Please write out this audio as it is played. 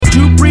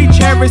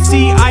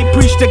Pharisee, I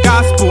preach the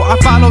gospel. I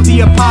follow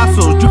the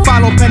apostles, you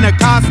follow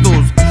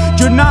Pentecostals.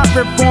 You're not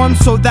reformed,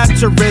 so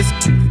that's a risk.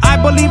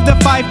 I believe the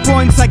 5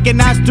 points like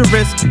an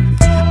asterisk.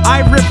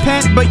 I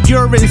repent, but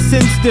you're in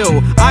sin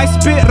still. I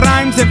spit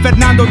rhymes and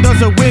Fernando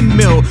does a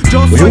windmill.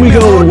 Well, here we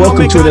go, and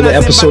welcome to another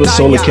episode of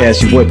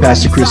Solarcast. Your boy,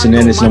 Pastor Chris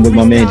Hernandez, and I'm with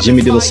my man,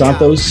 Jimmy De Los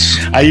Santos.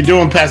 How you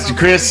doing, Pastor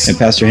Chris? And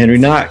Pastor Henry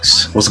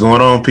Knox. What's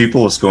going on,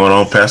 people? What's going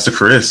on, Pastor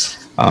Chris?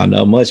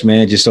 Not much,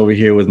 man. Just over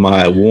here with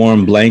my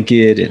warm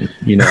blanket and,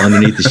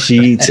 underneath the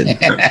sheets and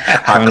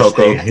hot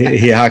cocoa.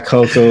 Hot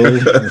cocoa,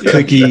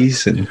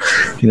 cookies, and,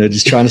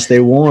 just trying to stay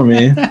warm,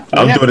 man.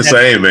 I'm doing the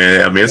same,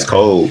 man. I mean, it's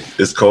cold.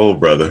 It's cold,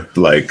 brother.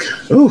 Like,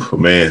 oh,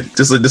 man.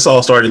 This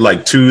all started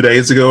like 2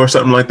 days ago or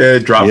something like that.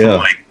 It dropped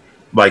from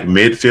like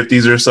mid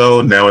 50s or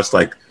so. Now it's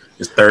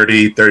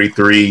 30,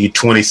 33,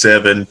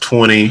 27,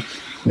 20. And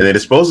then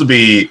it's supposed to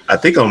be, I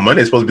think on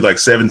Monday, it's supposed to be like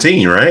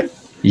 17, right?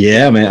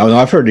 Yeah, man.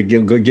 I've heard it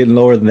getting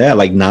lower than that,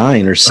 like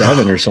 9 or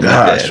 7 or something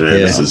like that.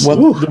 Man,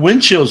 the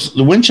wind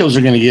chills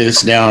are going to get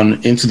us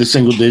down into the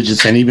single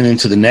digits and even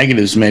into the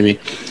negatives, maybe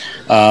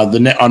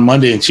on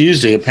Monday and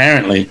Tuesday,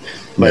 apparently.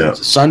 But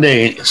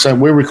Sunday, so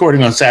we're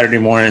recording on Saturday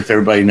morning. If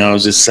everybody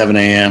knows, it's 7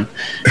 a.m.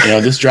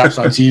 This drops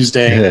on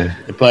Tuesday,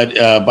 but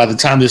by the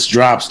time this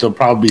drops, there'll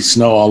probably be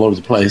snow all over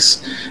the place.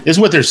 This is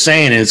what they're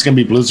saying, and it's going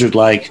to be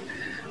blizzard-like.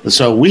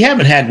 So we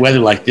haven't had weather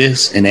like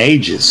this in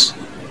ages.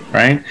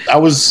 Right. I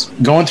was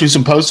going through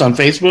some posts on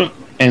Facebook,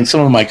 and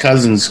some of my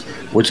cousins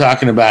were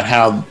talking about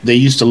how they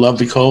used to love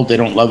the cold. They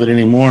don't love it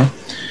anymore.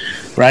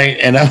 Right.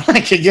 And I'm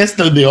like, I guess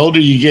the older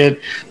you get,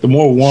 the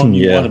more warm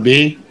you want to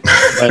be.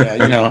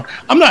 But,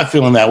 I'm not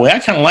feeling that way. I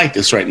kind of like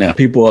this right now.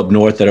 People up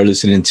north that are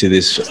listening to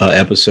this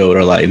episode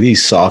are like,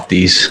 these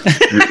softies.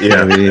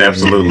 Yeah,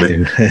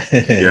 absolutely.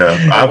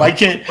 Yeah.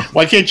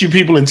 Why can't you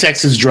people in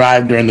Texas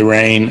drive during the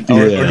rain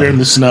or during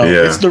the snow?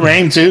 Yeah. It's the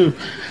rain, too.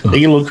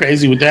 They get a little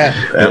crazy with that.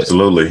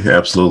 Absolutely.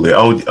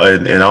 Oh,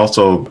 and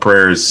also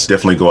prayers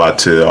definitely go out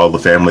to all the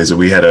families that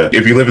we had.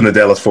 If you live in the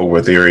Dallas-Fort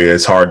Worth area,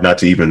 it's hard not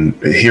to even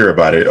hear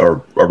about it,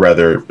 or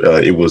rather,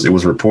 it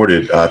was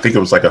reported. I think it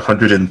was like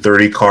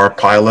 130 car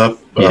pileup.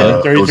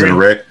 It was in a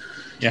wreck.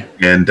 Yeah,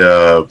 and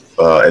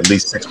at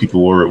least 6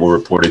 people were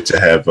reported to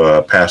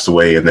have passed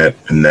away in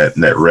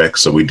that wreck.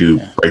 So we do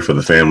pray for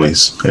the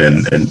families,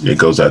 and it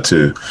goes out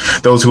to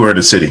those who are in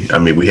the city. I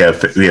mean, we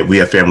have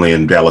family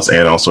in Dallas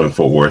and also in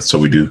Fort Worth, so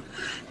we do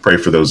pray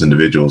for those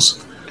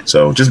individuals.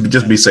 So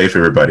just be safe,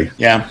 everybody.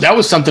 Yeah, that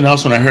was something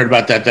else when I heard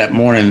about that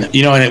morning. And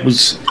it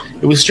was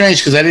strange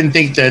because I didn't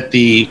think that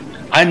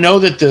I know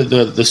that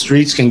the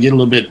streets can get a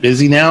little bit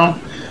busy now.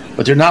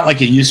 But they're not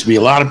like it used to be.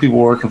 A lot of people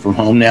working from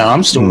home now.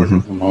 I'm still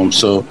working from home,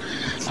 so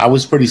I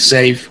was pretty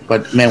safe.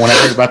 But, man, when I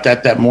heard about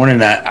that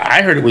morning,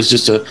 I heard it was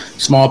just a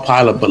small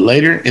pileup. But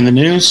later in the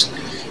news,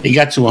 it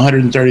got to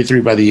 133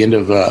 by the end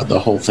of the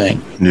whole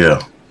thing.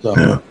 Yeah.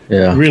 So,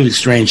 really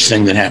strange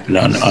thing that happened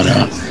on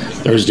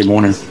Thursday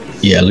morning.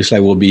 Yeah, it looks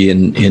like we'll be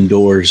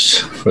indoors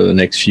for the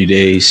next few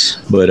days.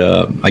 But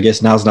I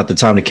guess now's not the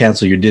time to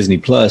cancel your Disney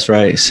Plus,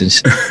 right?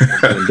 Since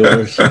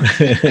indoors.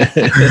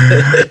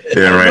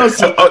 Yeah, right.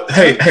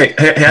 Hey,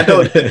 I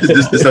know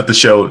this is not the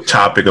show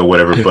topic or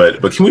whatever, but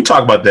can we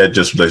talk about that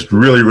just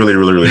really, really,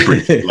 really, really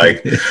briefly?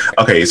 Like,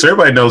 okay, so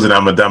everybody knows that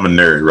I'm a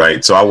nerd,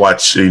 right? So I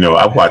watch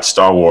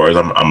Star Wars.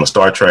 I'm a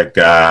Star Trek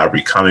guy. I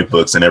read comic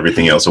books and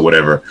everything else or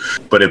whatever.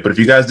 But if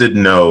you guys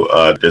didn't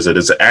know, there's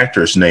an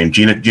actress named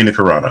Gina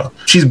Carano.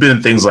 She's been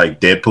in things like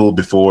Deadpool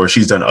before.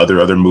 She's done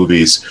other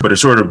movies, but her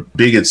sort of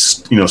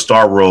biggest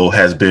star role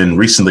has been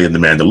recently in The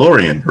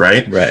Mandalorian,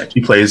 right?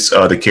 She plays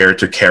the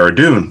character Cara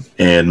Dune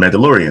in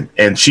Mandalorian,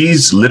 and she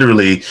was a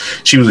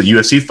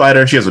UFC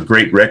fighter. She has a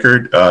great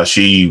record.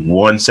 She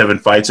won 7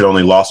 fights and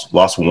only lost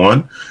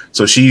 1.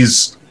 So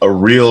she's a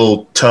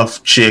real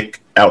tough chick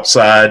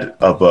outside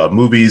of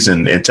movies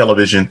and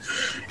television,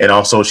 and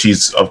also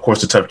she's of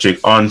course a tough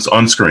chick on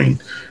screen.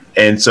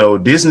 And so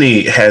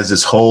Disney has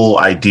this whole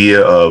idea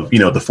of,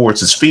 the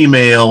Force is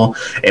female,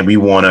 and we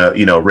want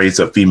to, raise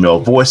up female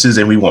voices,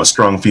 and we want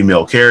strong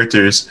female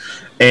characters.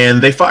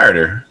 And they fired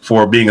her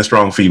for being a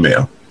strong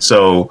female.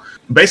 So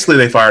basically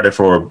they fired her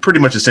for pretty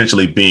much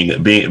essentially being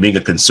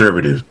a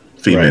conservative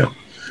female.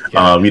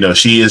 Right. Yeah.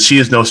 She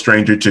is no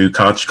stranger to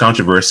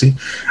controversy.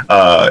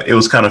 It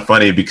was kind of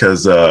funny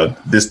because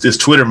this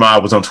Twitter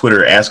mob was on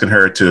Twitter asking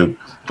her to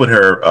put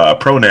her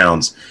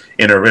pronouns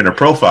in her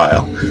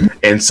profile,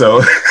 and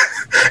so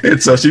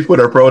she put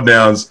her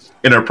pronouns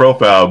in her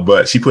profile,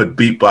 but she put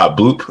beep bop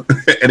bloop,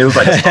 and it was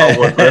like a Star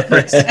Wars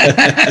reference.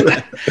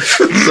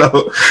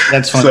 So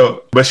that's funny.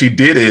 So, but she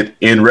did it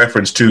in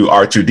reference to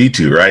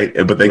R2D2, right?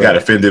 But they got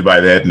offended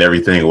by that and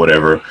everything or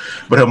whatever.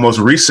 But her most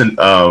recent,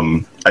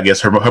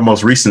 her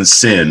most recent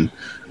sin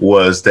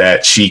was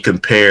that she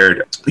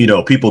compared,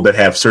 people that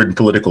have certain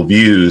political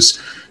views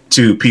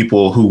to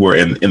people who were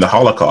in the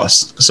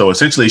Holocaust. So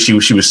essentially, she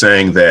was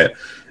saying that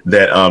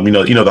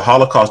the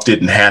Holocaust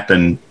didn't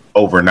happen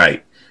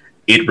overnight.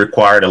 it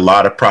required a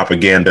lot of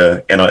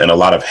propaganda and a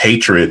lot of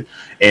hatred,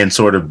 and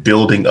sort of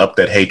building up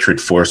that hatred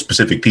for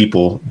specific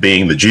people,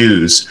 being the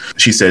Jews.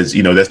 She says,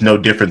 that's no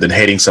different than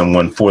hating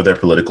someone for their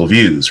political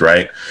views,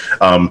 right?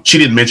 She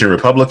didn't mention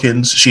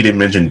Republicans. She didn't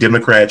mention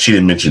Democrats. She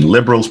didn't mention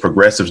liberals,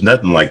 progressives,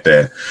 nothing like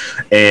that.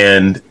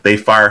 And they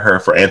fire her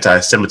for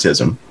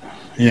anti-Semitism.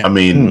 Yeah. I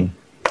mean,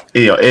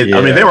 they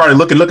were already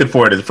looking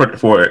for it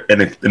for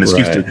an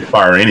excuse to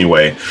fire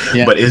anyway.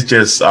 Yeah. But it's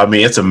just,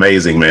 it's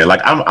amazing, man.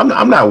 Like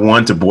I'm not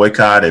one to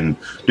boycott and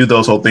do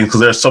those whole things, because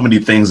there's so many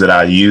things that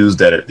I use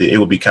that it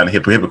would be kind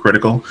of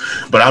hypocritical.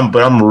 But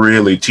I'm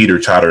really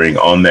teeter-tottering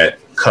on that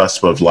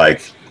cusp of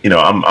like,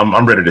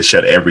 I'm ready to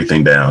shut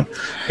everything down.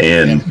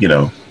 And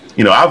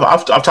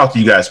I've talked to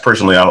you guys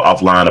personally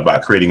offline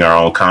about creating our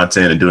own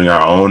content and doing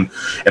our own.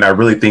 And I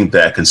really think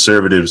that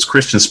conservatives,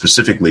 Christians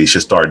specifically,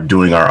 should start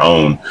doing our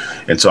own.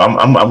 And so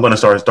I'm going to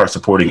start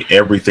supporting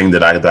everything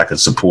that I can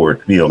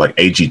support, like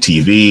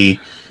AGTV,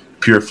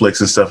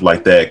 PureFlix and stuff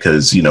like that,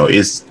 because,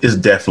 it's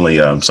definitely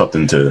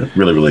something to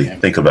really, really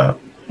think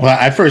about. Well,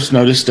 I first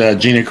noticed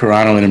Gina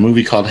Carano in a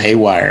movie called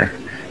Haywire.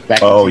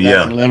 Back in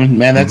 2011.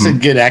 Man, that's a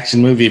good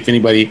action movie. If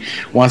anybody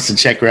wants to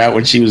check her out,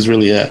 when she was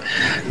really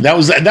that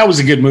was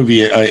a good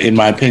movie in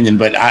my opinion.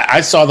 But I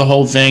saw the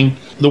whole thing.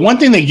 The one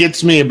thing that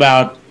gets me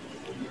about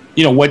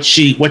what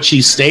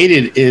she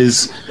stated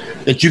is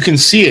that you can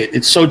see it.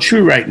 It's so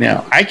true right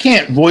now. I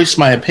can't voice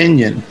my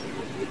opinion.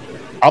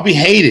 I'll be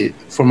hated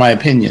for my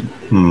opinion.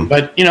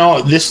 But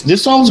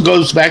this always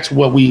goes back to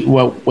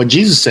what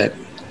Jesus said.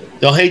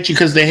 They'll hate you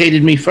because they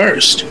hated me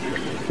first.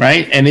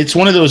 Right. And it's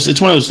one of those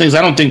things.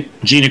 I don't think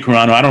Gina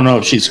Carano, I don't know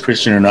if she's a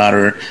Christian or not,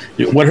 or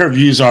what her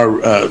views are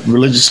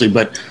religiously,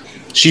 but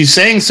she's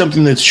saying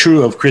something that's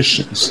true of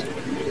Christians.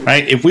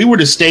 Right. If we were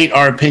to state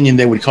our opinion,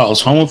 they would call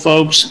us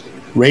homophobes,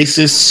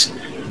 racists,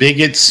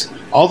 bigots,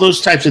 all those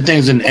types of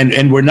things.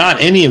 And we're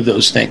not any of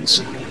those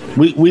things.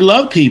 We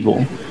love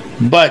people,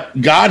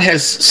 but God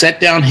has set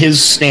down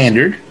his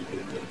standard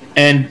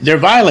and they're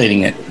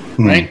violating it.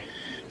 Right.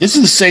 This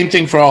is the same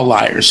thing for all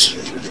liars.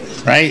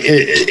 Right,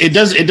 it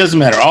doesn't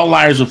matter. All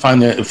liars will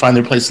find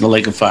their place in the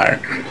lake of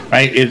fire.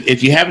 Right,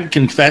 if you haven't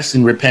confessed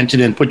and repented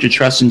and put your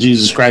trust in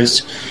Jesus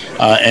Christ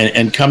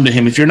and come to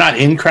Him, if you're not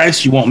in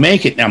Christ, you won't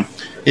make it. Now,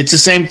 it's the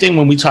same thing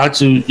when we talk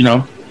to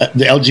the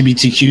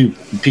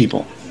LGBTQ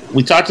people.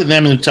 We talk to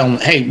them and tell them,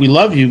 "Hey, we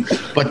love you,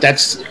 but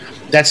that's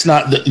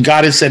not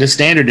God has set a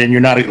standard, and you're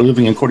not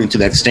living according to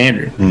that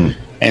standard."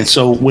 And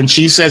so when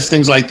she says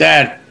things like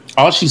that,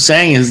 all she's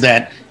saying is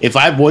that if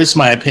I voice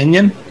my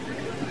opinion,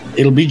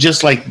 it'll be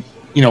just like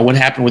what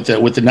happened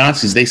with the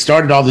Nazis. They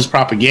started all this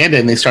propaganda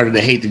and they started to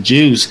hate the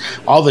Jews.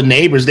 All the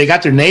neighbors, they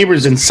got their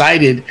neighbors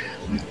incited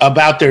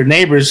about their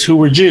neighbors who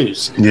were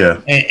Jews.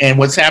 Yeah. And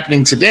what's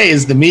happening today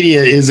is the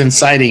media is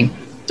inciting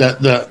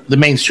the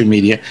mainstream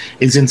media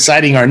is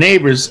inciting our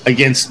neighbors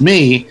against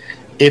me.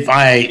 If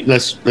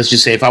let's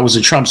just say if I was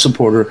a Trump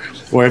supporter,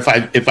 or if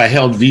I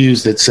held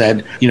views that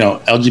said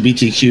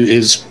LGBTQ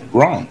is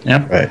wrong.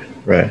 Yeah.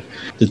 Right.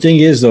 The thing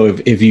is, though,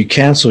 if you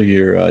cancel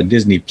your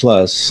Disney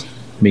Plus,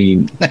 I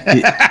mean,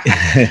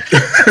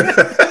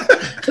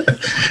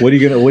 what are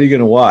you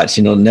gonna watch?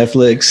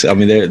 Netflix. I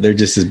mean, they're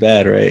just as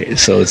bad, right?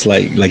 So it's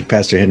like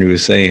Pastor Henry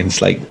was saying,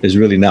 it's like there's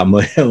really not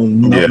much,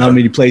 not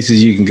many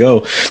places you can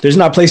go. There's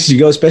not places you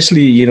go,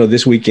 especially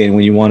this weekend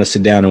when you want to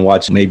sit down and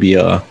watch maybe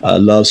a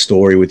love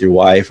story with your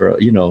wife, or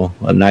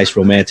a nice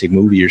romantic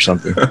movie or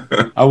something.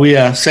 Are we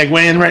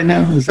segueing right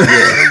now? Is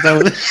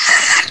that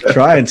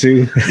trying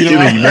to. You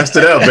messed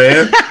it up,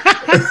 man.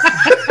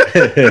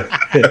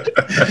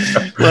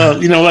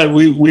 Well, you know what?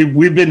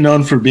 We've been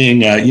known for being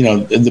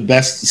the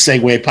best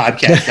segue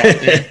podcast out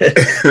there.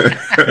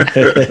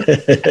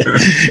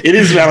 It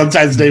is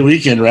Valentine's Day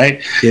weekend,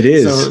 right? It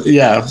is.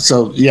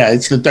 So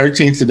it's the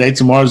 13th today.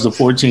 Tomorrow's the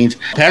 14th.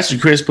 Pastor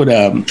Chris put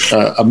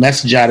a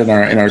message out in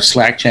our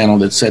Slack channel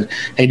that said,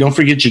 "Hey, don't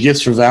forget your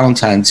gifts for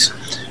Valentine's."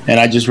 And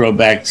I just wrote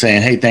back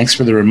saying, "Hey, thanks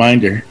for the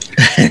reminder."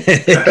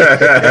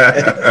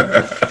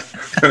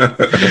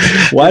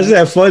 Why is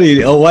that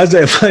funny? Oh, why is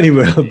that funny,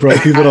 bro?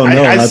 People don't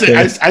know.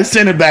 I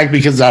sent it back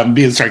because I'm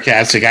being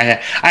sarcastic. I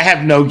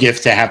have no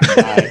gift to have to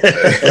buy.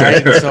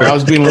 Right? So I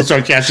was being a little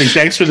sarcastic.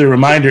 Thanks for the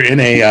reminder.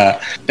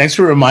 Thanks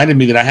for reminding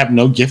me that I have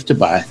no gift to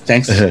buy.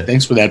 Thanks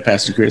for that,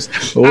 Pastor Chris.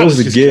 What was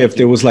the gift?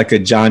 It was like a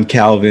John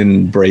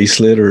Calvin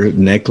bracelet or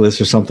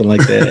necklace or something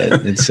like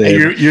that. It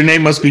said, your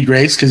name must be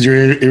Grace because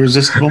you're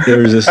irresistible.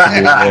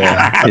 Irresistible.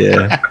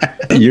 Yeah.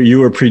 You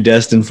were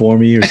predestined for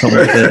me or something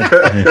like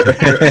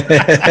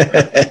that.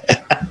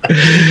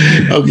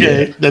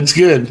 Okay, that's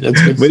good.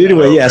 But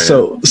anyway,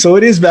 so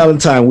it is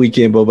Valentine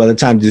weekend, but by the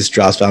time this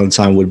drops,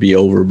 Valentine would be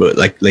over. But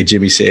like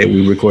Jimmy said,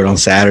 we record on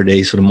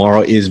Saturday, so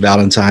tomorrow is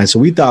Valentine. So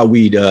we thought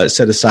we'd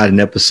set aside an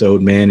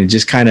episode, man, and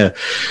just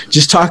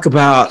talk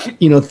about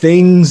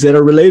things that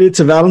are related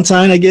to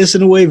Valentine, I guess,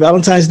 in a way,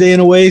 Valentine's Day in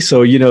a way.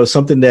 So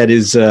something that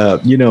is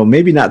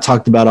maybe not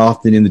talked about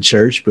often in the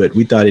church, but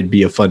we thought it'd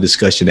be a fun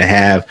discussion to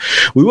have.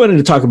 We wanted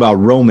to talk about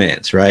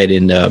romance, right?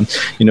 And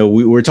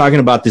we were talking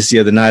about this the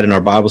other night in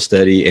our Bible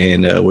study, and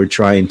and we're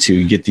trying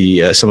to get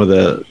some of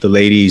the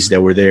ladies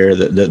that were there,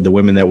 the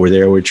women that were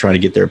there. We're trying to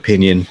get their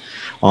opinion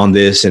on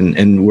this,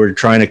 and we're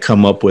trying to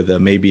come up with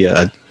maybe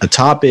a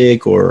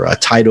topic or a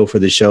title for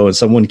the show. And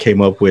someone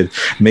came up with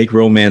 "Make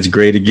Romance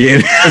Great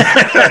Again."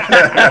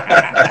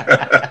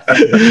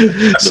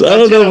 So I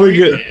don't know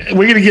if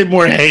we're gonna get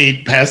more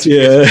hate past.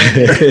 Yeah.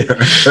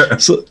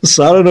 so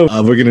I don't know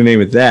if we're gonna name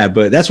it that,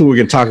 but that's what we're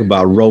gonna talk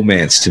about,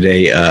 romance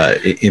today,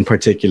 in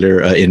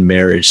particular in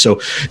marriage.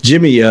 So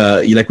Jimmy,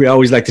 like we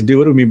always like to do,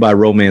 what do we mean by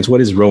romance? What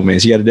is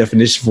romance? You got a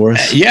definition for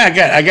us? Yeah,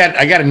 I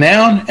got a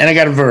noun and I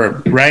got a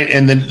verb, right?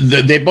 And then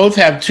they both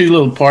have two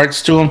little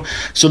parts to them.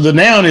 So the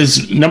noun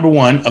is, number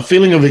one, a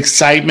feeling of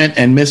excitement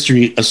and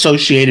mystery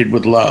associated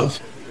with love,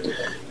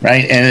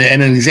 right?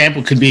 And an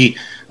example could be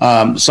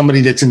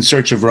somebody that's in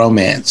search of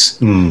romance.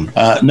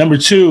 Number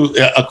two,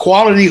 a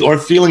quality or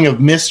feeling of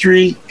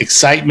mystery,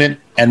 excitement,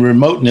 and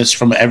remoteness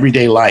from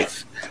everyday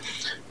life.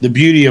 The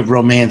beauty of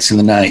romance in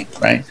the night,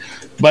 right?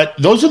 But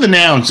those are the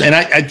nouns. And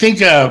I think,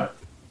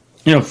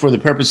 for the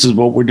purposes of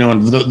what we're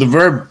doing, the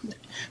verb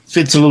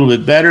fits a little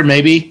bit better,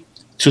 maybe,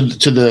 to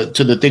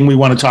the thing we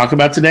want to talk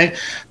about today.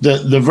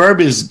 The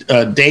verb is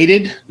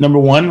dated, number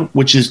one,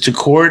 which is to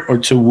court or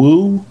to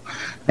woo.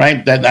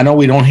 Right. That I know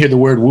we don't hear the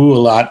word woo a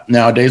lot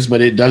nowadays,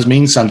 but it does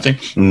mean something.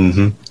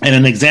 Mm-hmm. And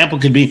an example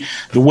could be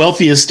the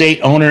wealthy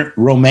estate owner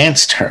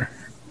romanced her.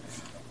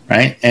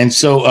 Right. And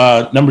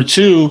so number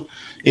two,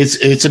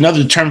 it's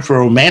another term for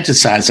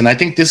romanticize. And I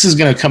think this is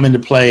going to come into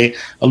play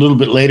a little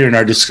bit later in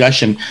our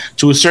discussion.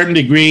 To a certain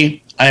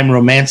degree, I am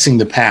romancing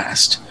the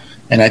past.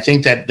 And I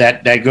think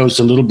that goes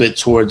a little bit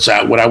towards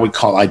what I would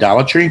call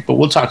idolatry, but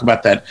we'll talk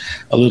about that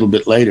a little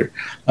bit later.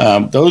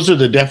 Those are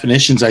the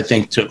definitions, I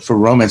think, for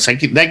romance.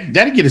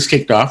 That'd get us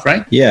kicked off,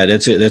 right? Yeah,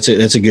 that's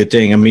a good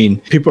thing. I mean,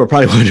 people are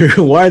probably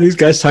wondering, why are these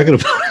guys talking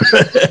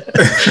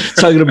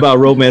about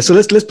romance? So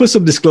let's put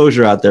some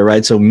disclosure out there,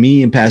 right? So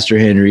me and Pastor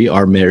Henry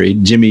are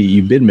married. Jimmy,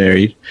 you've been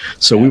married,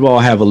 so we all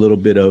have a little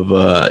bit of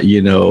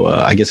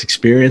I guess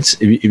experience,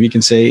 if you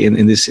can say,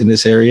 in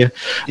this area.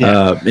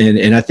 Yeah.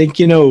 And I think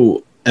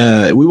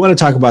we want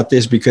to talk about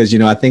this because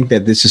I think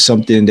that this is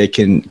something that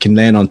can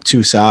land on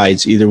two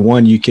sides. Either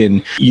one, you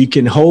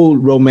can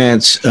hold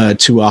romance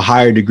to a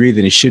higher degree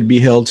than it should be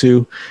held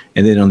to,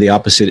 and then on the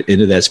opposite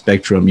end of that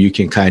spectrum, you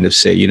can kind of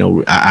say,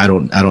 I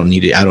don't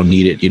need it. I don't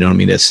need it. You know what I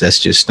mean? That's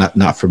just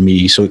not for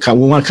me. So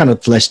we want to kind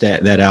of flesh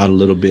that out a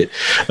little bit.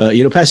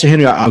 Pastor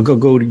Henry, I'll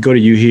go to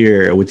you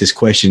here with this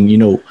question.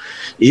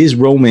 Is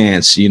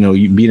romance,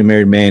 you being a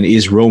married man,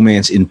 is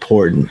romance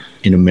important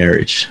in a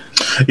marriage?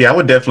 Yeah, I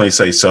would definitely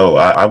say so.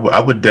 I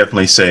would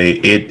definitely say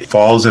it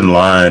falls in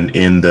line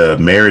in the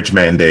marriage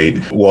mandate,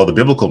 the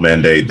biblical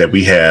mandate that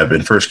we have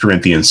in 1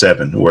 Corinthians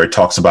 7, where it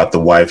talks about the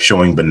wife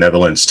showing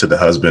benevolence to the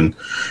husband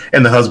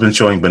and the husband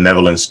showing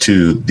benevolence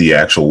to the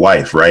actual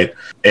wife, right?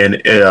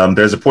 And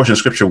there's a portion of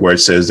scripture where it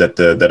says that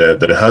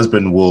a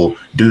husband will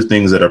do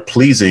things that are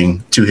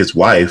pleasing to his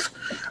wife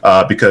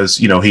because,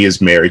 he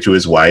is married to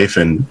his wife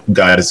and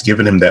God has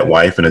given him that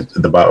wife. And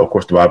the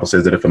Bible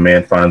says that if a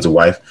man finds a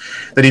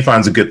wife, that he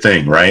finds a good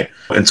thing, right?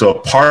 And so a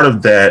part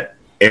of that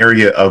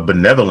area of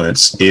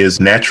benevolence is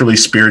naturally,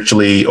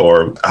 spiritually,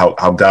 or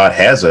how God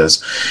has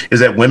us, is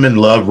that women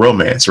love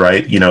romance,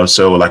 right?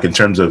 So like in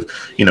terms of,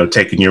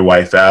 taking your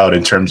wife out,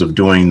 in terms of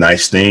doing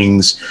nice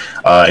things,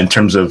 in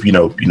terms of,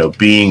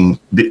 being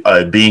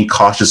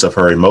cautious of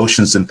her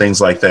emotions and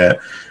things like that.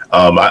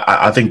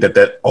 I think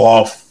that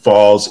all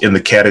falls in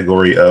the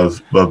category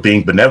of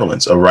being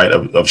benevolence,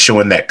 of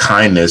showing that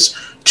kindness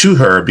to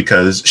her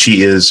because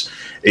she is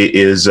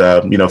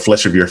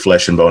flesh of your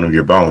flesh and bone of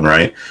your bone,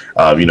 right?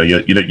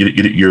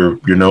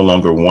 You're no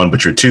longer one,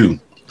 but you're two.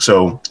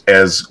 So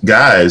as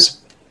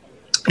guys,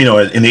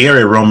 in the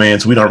area of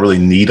romance, we don't really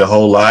need a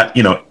whole lot,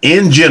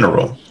 in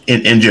general.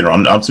 In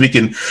general, I'm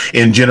speaking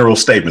in general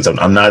statements.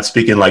 I'm not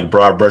speaking like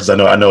broad brushes.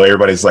 I know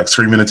everybody's like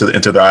screaming into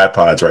their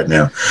iPods right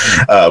now,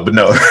 but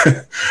no.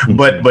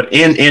 but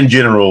in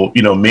general,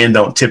 men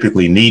don't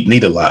typically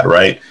need a lot,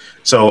 right?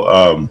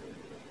 So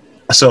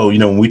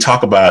when we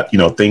talk about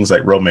things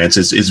like romance,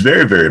 it's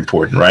very, very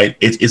important, right?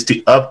 It's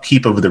the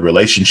upkeep of the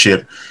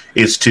relationship.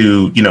 It's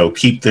to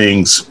keep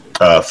things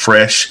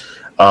fresh.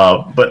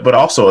 But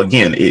also,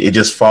 again, it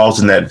just falls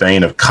in that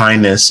vein of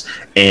kindness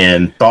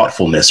and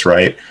thoughtfulness,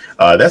 right?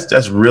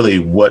 That's really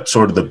what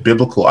sort of the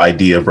biblical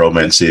idea of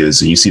romance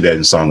is. And you see that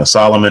in Song of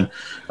Solomon.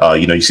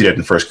 You see that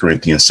in 1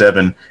 Corinthians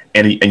 7.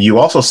 And you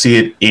also see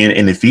it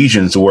in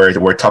Ephesians where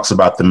it talks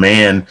about the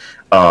man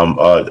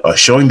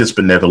showing this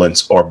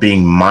benevolence or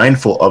being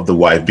mindful of the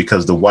wife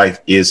because the wife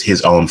is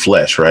his own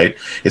flesh, right?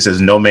 It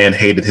says no man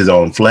hated his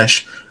own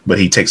flesh, but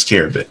he takes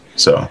care of it.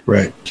 So,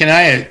 right. Can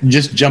I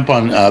just jump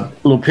on a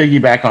little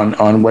piggyback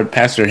on what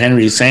Pastor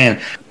Henry is saying?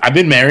 I've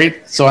been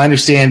married, so I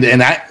understand.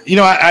 And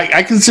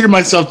I consider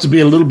myself to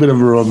be a little bit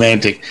of a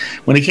romantic.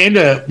 When it came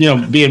to,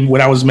 being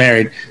when I was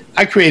married,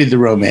 I created the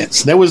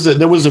romance. There was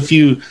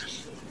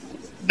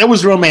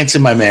romance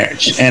in my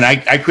marriage, and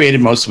I created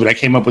most of it. I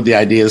came up with the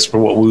ideas for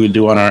what we would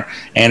do on our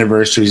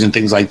anniversaries and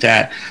things like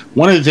that.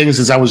 One of the things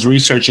as I was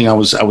researching, I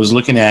was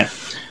looking at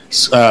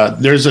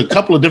there's a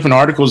couple of different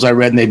articles I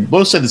read, and they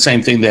both said the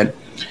same thing, that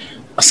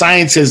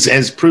science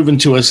has proven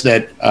to us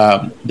that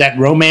that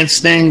romance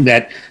thing,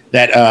 that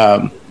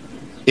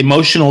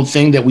emotional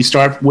thing that we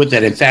start with,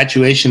 that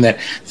infatuation,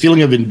 that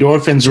feeling of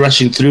endorphins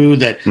rushing through,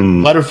 that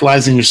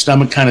butterflies in your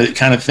stomach kind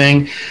of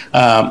thing,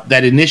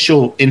 that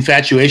initial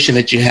infatuation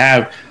that you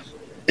have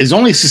is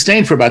only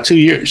sustained for about 2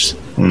 years.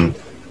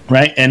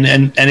 Right. And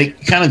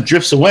it kind of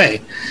drifts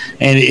away,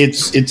 and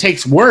it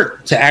takes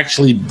work to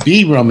actually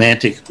be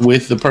romantic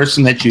with the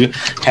person that you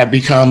have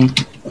become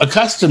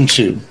accustomed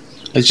to.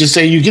 Let's just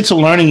say you get to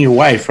learning your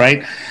wife,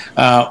 right?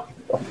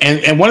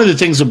 And one of the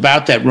things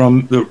about that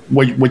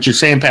what you're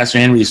saying, Pastor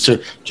Henry, is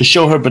to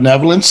show her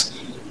benevolence.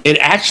 It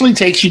actually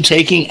takes you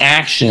taking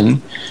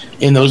action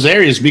in those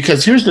areas,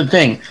 because here's the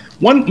thing.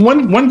 One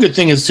good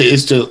thing is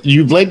to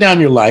you've laid down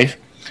your life,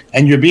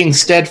 and you're being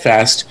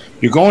steadfast.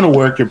 You're going to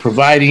work, you're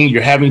providing,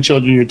 you're having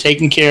children, you're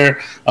taking care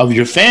of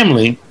your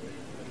family.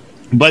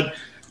 But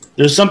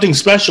there's something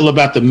special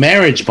about the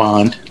marriage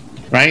bond,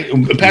 right?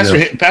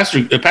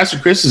 Pastor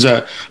Chris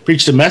has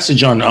preached a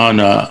message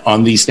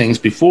on these things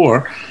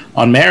before,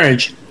 on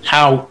marriage,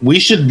 how we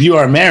should view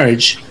our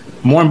marriage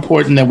more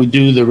important than we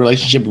do the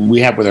relationship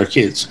we have with our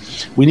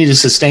kids. We need to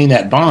sustain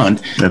that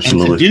bond.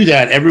 Absolutely. And to do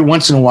that, every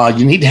once in a while,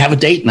 you need to have a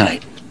date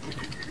night.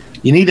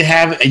 You need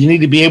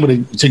to be able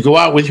to go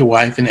out with your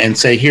wife and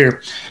say,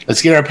 here,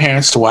 let's get our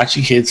parents to watch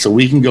the kids so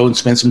we can go and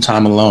spend some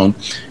time alone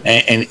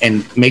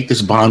and make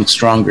this bond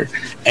stronger.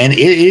 And it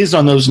is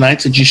on those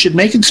nights that you should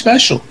make it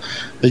special,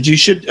 that you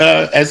should,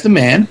 as the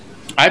man,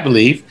 I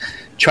believe,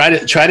 try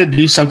to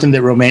do something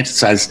that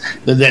romanticizes,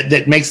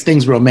 that makes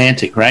things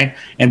romantic, right?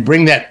 And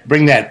bring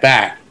that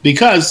back,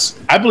 because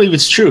I believe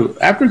it's true.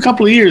 After a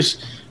couple of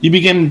years, you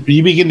begin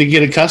to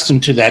get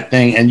accustomed to that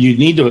thing, and you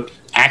need to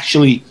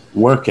actually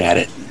work at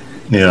it.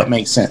 Yeah, that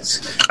makes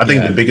sense. I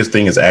think the biggest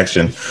thing is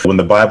action. When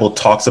the Bible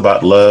talks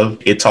about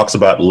love, it talks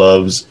about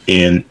loves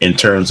in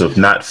terms of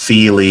not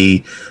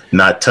feely,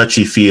 not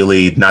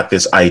touchy-feely, not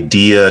this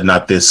idea,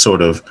 not this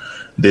sort of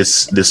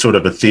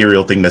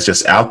ethereal thing that's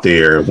just out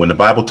there. When the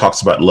Bible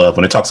talks about love,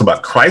 when it talks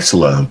about Christ's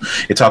love,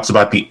 it talks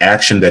about the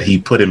action that he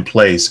put in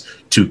place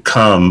to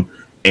come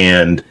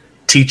and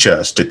teach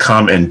us, to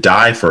come and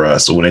die for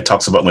us. So when it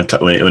talks about,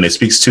 when it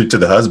speaks to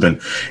the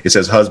husband, it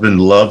says, husband,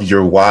 love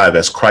your wife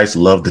as Christ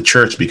loved the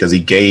church, because he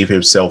gave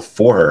himself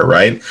for her,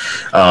 right?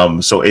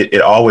 So it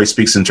always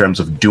speaks in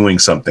terms of doing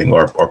something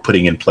or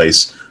putting in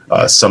place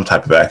some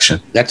type of action.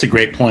 That's a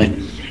great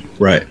point.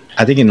 Right.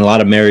 I think in a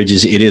lot of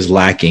marriages, it is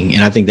lacking.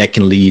 And I think that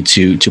can lead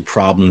to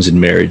problems in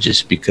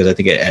marriages, because I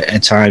think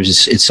at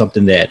times it's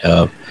something that,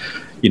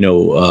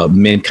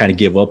 men kind of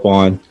give up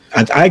on.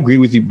 I agree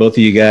with you, both of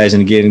you guys.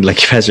 And again, like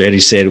Pastor Eddie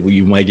said,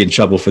 you might get in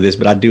trouble for this,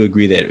 but I do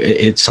agree that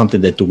it's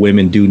something that the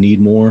women do need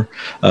more.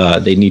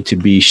 They need to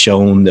be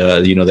shown,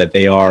 that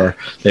they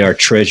are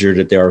treasured,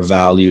 that they are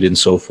valued, and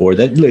so forth.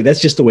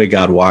 That's just the way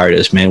God wired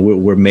us, man.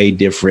 We're made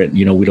different.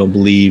 We don't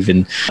believe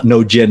in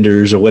no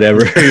genders or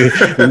whatever.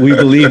 We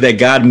believe that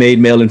God made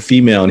male and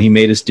female, and he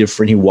made us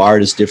different. He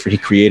wired us different. He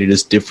created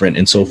us different,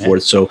 and so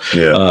forth. So,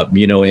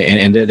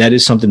 and that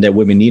is something that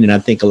women need. And I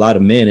think a lot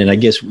of men, and I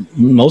guess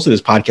most of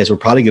this podcast, we're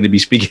probably going to be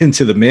speaking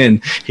to the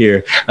men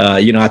here.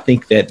 I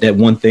think that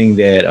one thing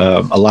that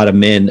a lot of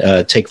men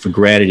take for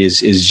granted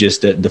is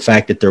just the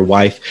fact that their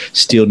wife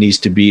still needs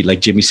to be,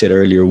 like Jimmy said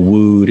earlier,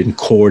 wooed and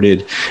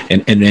courted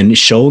and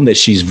shown that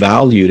she's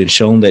valued and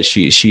shown that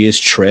she is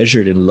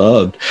treasured and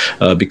loved,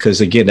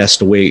 because again, that's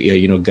the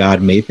way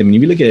God made them. And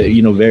if you look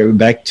at very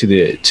back to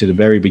the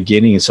very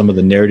beginning and some of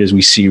the narratives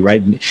we see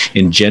right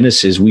in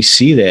Genesis, we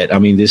see that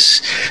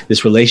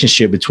this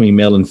relationship between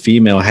male and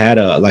female had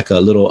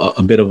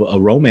a bit of a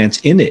romance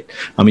in it.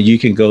 I mean, you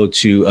can go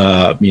to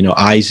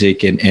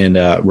Isaac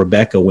and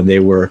Rebecca when they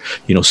were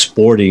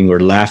sporting or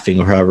laughing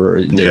or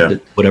however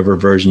whatever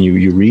version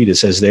you read. It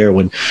says there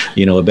when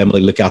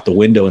Abimelech looked out the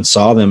window and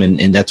saw them,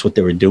 and that's what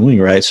they were doing,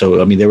 right?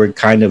 So I mean, they were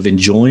kind of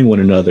enjoying one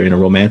another in a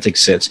romantic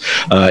sense.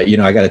 I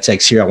got a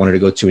text here I wanted to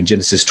go to in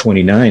Genesis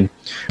 29,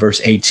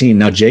 verse 18.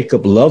 Now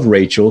Jacob loved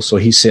Rachel, so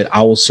he said,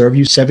 "I will serve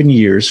you 7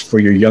 years for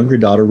your younger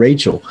daughter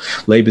Rachel."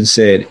 Laban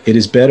said, "It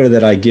is better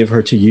that I give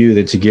her to you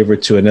than to give her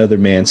to another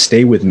man.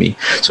 Stay with me."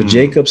 So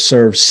Jacob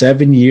served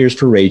 7 years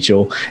for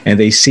Rachel, and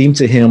they seemed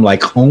to him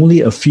like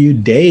only a few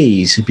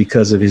days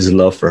because of his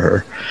love for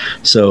her.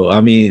 So,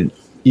 I mean,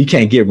 you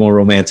can't get more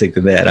romantic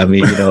than that. I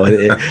mean,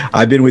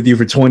 I've been with you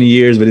for 20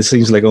 years, but it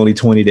seems like only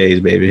 20 days,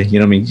 baby. You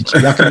know what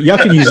I mean? Y'all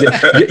can use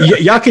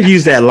it. Y'all can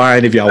use that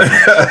line if y'all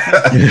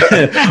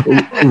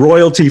want.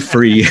 Royalty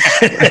free.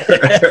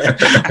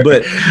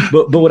 but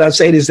what I'm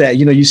saying is that,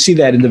 you see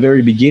that in the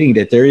very beginning,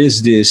 that there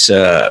is this,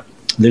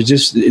 there's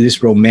just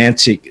this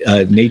romantic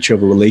nature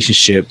of a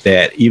relationship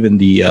that even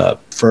the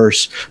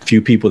first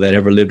few people that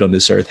ever lived on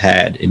this earth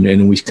had.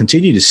 And we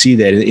continue to see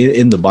that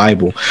in the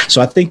Bible.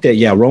 So I think that,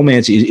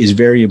 romance is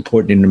very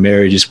important in the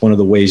marriage. It's one of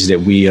the ways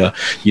that we,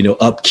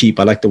 upkeep.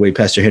 I like the way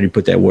Pastor Henry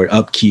put that word,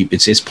 upkeep.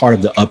 It's part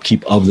of the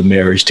upkeep of the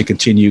marriage to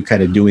continue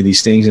kind of doing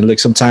these things. And look,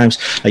 sometimes,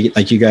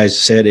 like you guys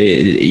said,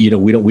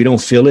 we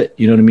don't feel it.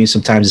 You know what I mean?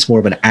 Sometimes it's more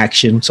of an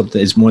action.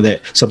 It's more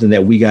something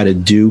that we got to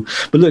do.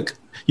 But look,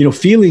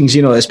 feelings,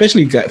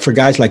 especially for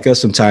guys like us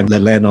sometimes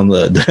that land on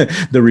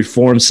the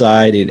reform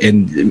side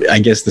and I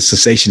guess the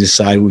cessationist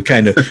side,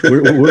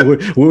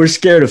 we're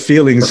scared of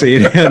feelings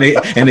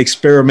and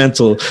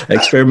experimental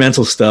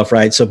stuff,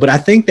 right? So, but I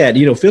think that,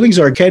 feelings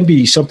can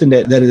be something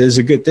that is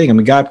a good thing. I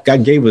mean,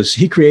 God gave us,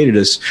 He created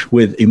us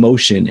with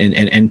emotion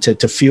and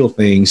to feel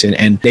things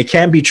and they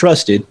can be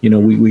trusted.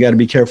 We got to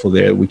be careful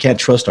there. We can't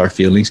trust our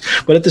feelings,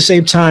 but at the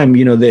same time,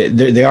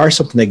 they are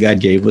something that God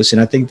gave us. And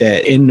I think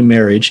that in the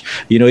marriage,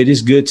 it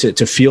is good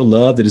to feel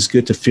love. It is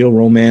good to feel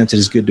romance. It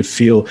is good to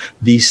feel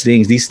these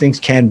things. These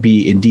things can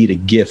be indeed a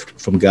gift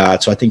from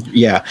God. So I think,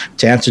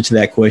 to answer to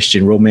that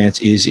question,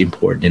 romance is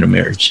important in a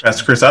marriage.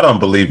 Pastor Chris, I don't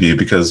believe you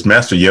because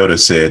Master Yoda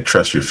said,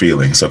 trust your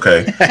feelings.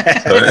 Okay.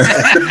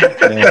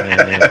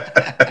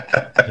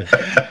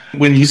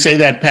 When you say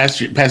that,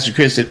 Pastor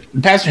Chris,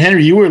 Pastor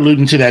Henry, you were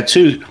alluding to that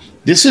too.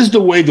 This is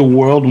the way the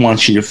world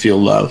wants you to feel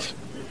love.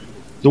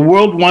 The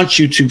world wants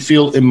you to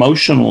feel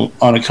emotional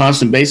on a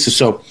constant basis.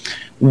 So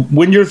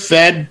when you're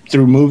fed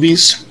through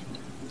movies,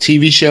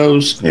 TV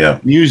shows,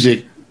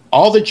 music,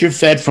 all that you're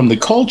fed from the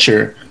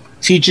culture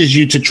teaches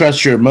you to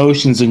trust your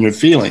emotions and your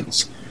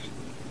feelings.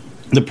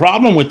 The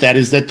problem with that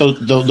is that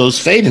those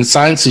fade, and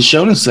science has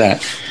shown us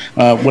that.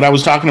 What I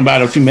was talking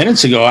about a few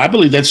minutes ago, I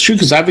believe that's true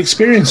because I've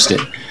experienced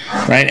it.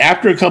 Right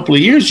after a couple of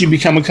years, you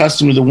become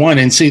accustomed to the one,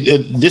 and see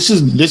this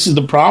is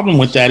the problem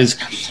with that is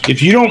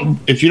if you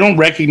don't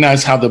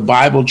recognize how the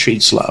Bible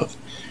treats love.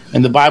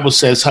 And the Bible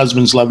says,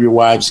 husbands, love your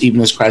wives, even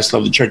as Christ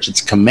loved the church.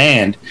 It's a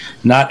command,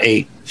 not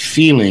a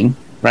feeling,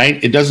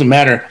 right? It doesn't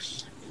matter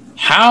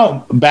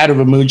how bad of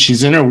a mood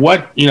she's in or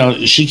what,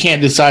 she can't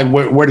decide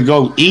where to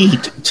go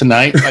eat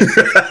tonight.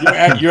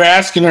 Like, you're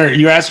asking her,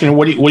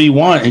 what do you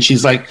want? And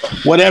she's like,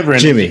 whatever.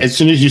 And Jimmy, as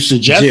soon as you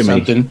suggest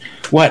something,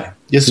 what?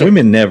 Yes, sir.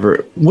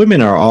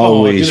 Women are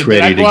always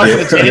ready to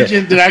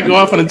get. Did I go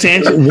off on a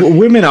tangent?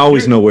 Women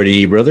always know where to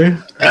eat,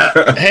 brother.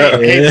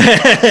 Hey,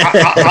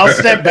 I'll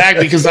step back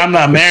because I'm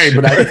not married,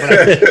 but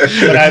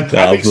I've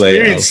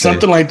experienced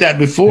something like that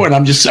before, and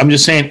I'm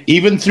just saying,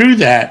 even through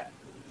that,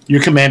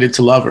 you're commanded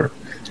to love her.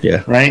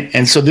 Yeah. Right.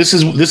 And so this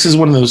is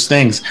one of those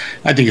things.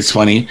 I think it's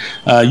funny.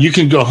 You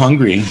can go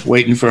hungry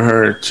waiting for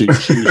her to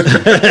choose.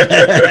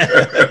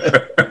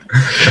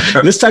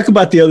 Let's talk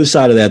about the other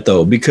side of that,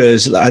 though,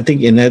 because I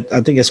think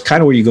that's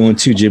kind of where you're going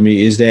to,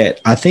 Jimmy, is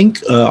that I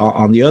think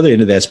on the other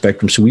end of that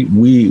spectrum, so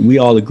we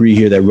all agree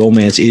here that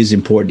romance is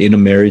important in a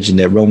marriage and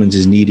that romance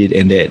is needed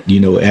and that,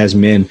 as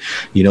men,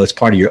 it's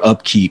part of your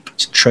upkeep.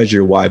 Treasure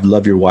your wife,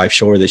 love your wife,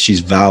 show her that she's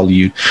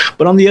valued.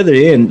 But on the other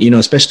end,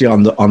 especially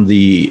on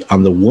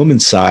the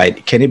woman's side,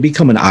 can it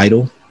become an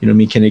idol?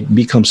 Can it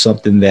become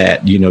something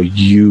that,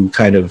 you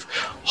kind of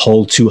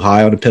hold too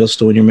high on a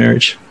pedestal in your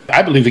marriage?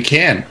 I believe it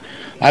can.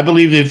 I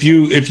believe if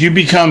you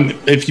become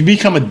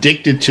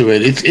addicted to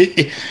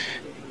it,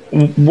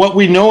 what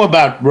we know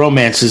about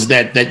romance is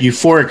that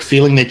euphoric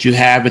feeling that you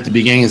have at the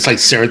beginning. It's like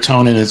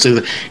serotonin.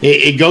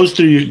 It goes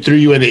through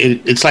you, and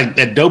it's like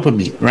that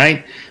dopamine,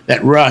 right?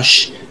 That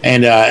rush.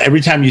 And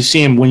every time you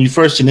see him, when you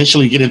first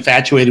initially get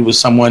infatuated with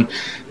someone,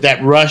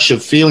 that rush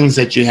of feelings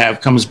that you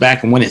have comes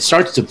back. And when it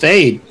starts to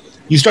fade,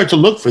 you start to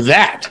look for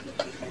that.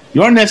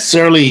 You aren't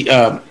necessarily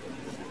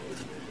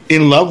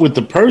in love with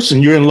the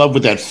person. You're in love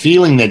with that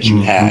feeling that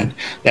you had,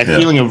 that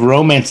feeling of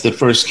romance that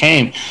first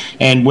came.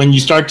 And when you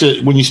start to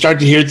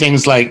hear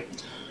things like,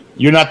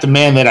 "You're not the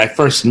man that I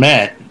first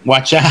met,"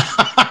 watch out.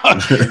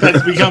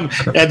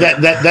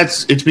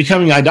 It's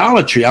becoming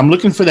idolatry. I'm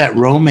looking for that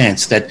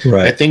romance, that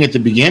thing at the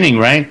beginning,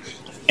 right?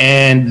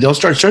 And they'll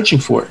start searching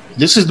for it.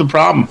 This is the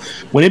problem.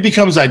 When it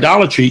becomes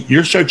idolatry,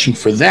 you're searching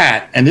for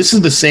that. And this is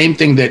the same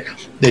thing that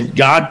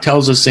God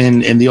tells us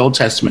in the Old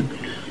Testament.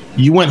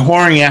 You went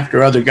whoring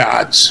after other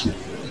gods,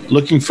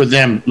 looking for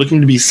them,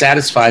 looking to be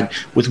satisfied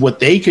with what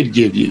they could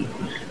give you.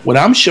 What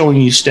I'm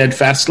showing you,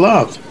 steadfast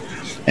love.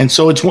 And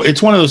so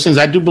it's one of those things.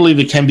 I do believe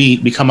it can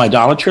become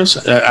idolatrous.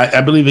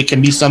 I believe it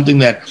can be something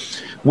that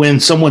when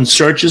someone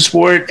searches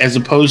for it, as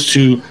opposed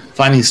to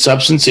finding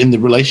substance in the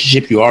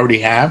relationship you already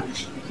have,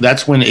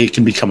 that's when it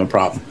can become a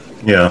problem.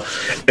 Yeah,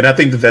 and I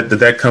think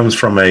that comes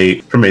from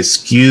a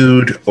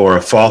skewed or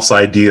a false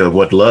idea of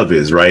what love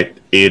is, right?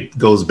 It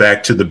goes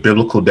back to the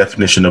biblical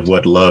definition of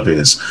what love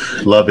is.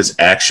 Love is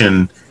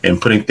action and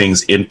putting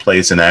things in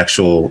place and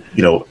actual,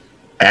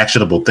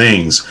 actionable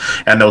things.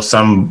 I know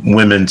some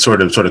women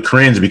sort of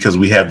cringe because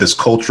we have this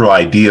cultural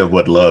idea of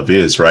what love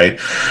is, right?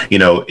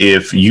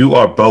 If you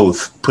are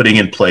both putting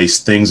in place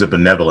things of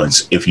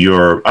benevolence, if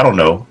you're,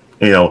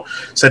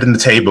 setting the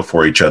table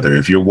for each other,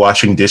 if you're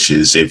washing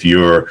dishes, if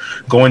you're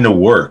going to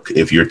work,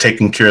 if you're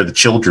taking care of the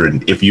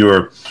children, if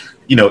you're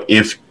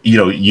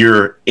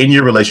you're in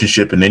your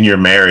relationship and in your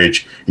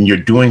marriage and you're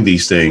doing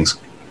these things,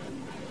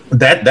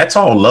 that's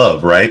all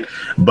love, right?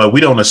 But we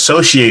don't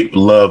associate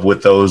love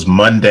with those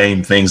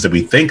mundane things that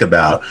we think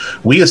about.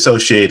 We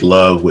associate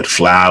love with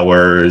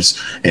flowers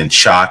and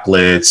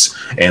chocolates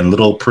and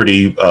little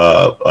pretty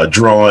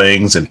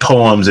drawings and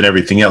poems and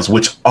everything else,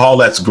 which all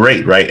that's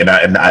great, right? And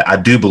I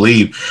do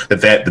believe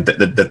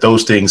that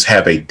those things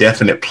have a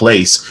definite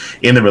place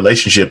in the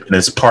relationship, and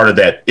it's part of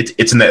that.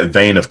 It's in that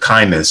vein of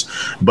kindness,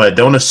 but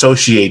don't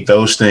associate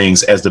those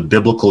things as the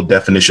biblical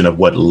definition of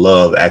what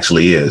love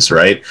actually is,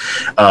 right?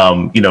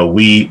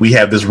 We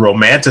have this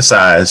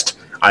romanticized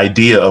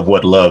idea of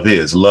what love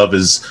is. Love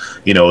is,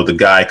 the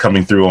guy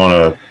coming through on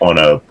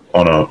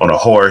a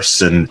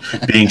horse and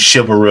being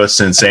chivalrous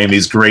and saying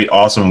these great,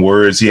 awesome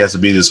words. He has to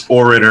be this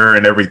orator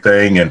and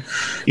everything. And,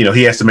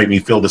 he has to make me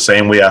feel the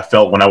same way I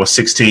felt when I was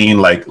 16.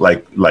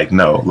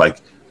 No,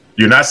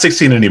 you're not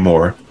 16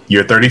 anymore.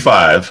 You're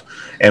 35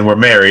 and we're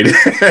married,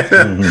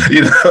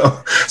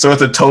 so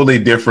it's a totally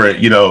different,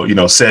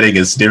 setting.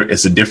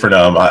 It's a different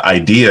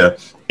idea.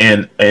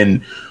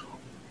 And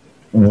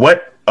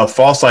what a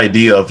false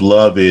idea of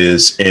love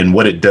is and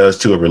what it does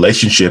to a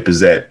relationship is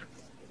that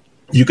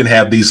you can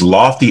have these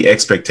lofty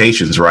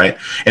expectations, right?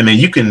 And then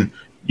you can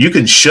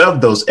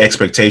shove those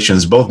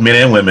expectations, both men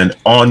and women,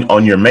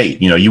 on your mate.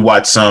 You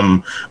watch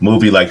some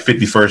movie like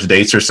 50 First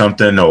Dates or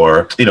something,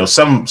 or,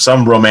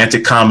 some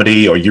romantic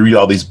comedy, or you read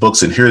all these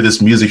books and hear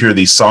this music, hear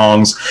these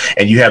songs,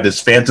 and you have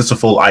this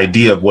fanciful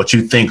idea of what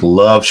you think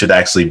love should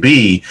actually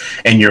be.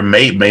 And your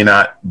mate may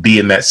not be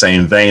in that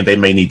same vein. They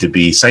may need to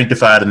be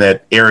sanctified in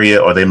that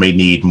area, or they may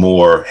need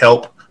more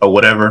help or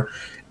whatever.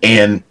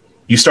 And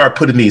you start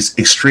putting these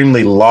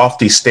extremely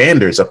lofty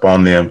standards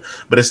upon them.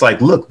 But it's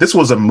like, look, this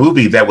was a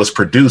movie that was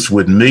produced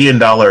with $1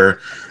 million,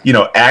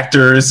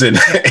 actors and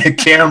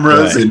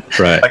cameras.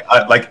 Right.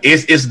 And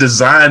it's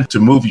designed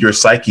to move your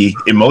psyche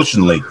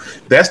emotionally.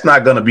 That's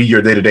not going to be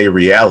your day-to-day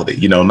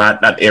reality,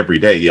 not every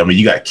day. I mean,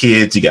 you got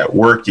kids, you got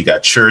work, you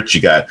got church,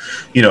 you got,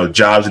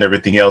 jobs and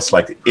everything else.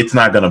 Like, it's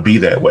not going to be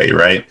that way.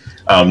 Right.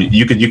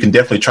 You can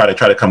definitely try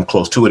to come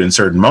close to it in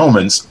certain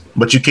moments,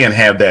 but you can't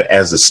have that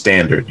as a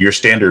standard. Your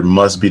standard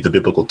must be the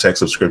biblical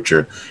text of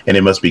Scripture, and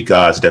it must be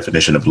God's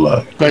definition of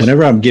love.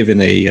 Whenever I'm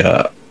giving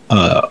a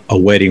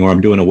wedding, or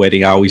I'm doing a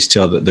wedding, I always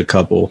tell the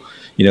couple,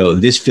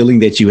 this feeling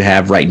that you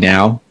have right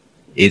now,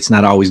 it's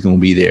not always going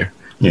to be there.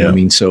 You know what I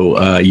mean?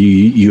 So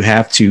you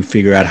have to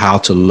figure out how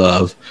to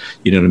love,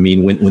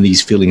 when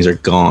these feelings are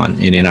gone.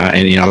 And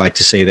I like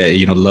to say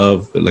that,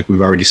 love, like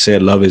we've already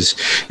said, love is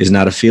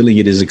not a feeling.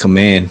 It is a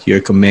command. You're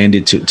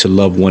commanded to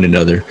love one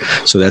another.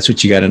 So that's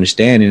what you got to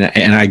understand.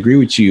 And I agree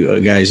with you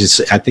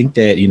guys. I think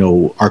that,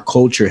 our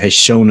culture has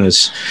shown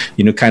us,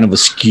 kind of a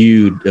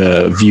skewed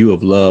view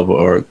of love,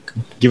 or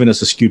giving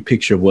us a skewed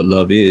picture of what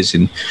love is.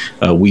 And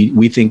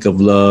we think of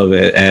love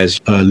as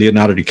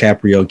Leonardo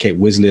DiCaprio and Kate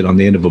Winslet on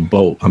the end of a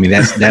boat. I mean,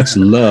 that's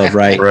love,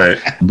 right? Right.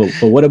 But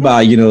what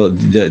about,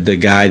 the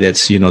guy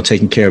that's,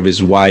 taking care of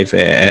his wife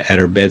at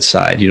her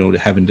bedside,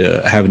 having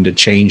to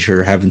change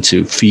her, having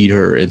to feed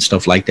her and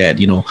stuff like that,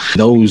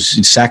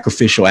 those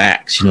sacrificial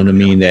acts,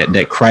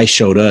 that Christ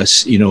showed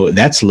us,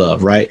 that's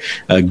love, right?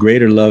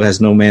 Greater love has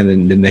no man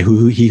than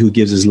he who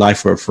gives his life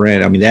for a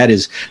friend. I mean, that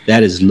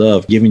is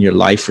love, giving your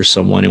life for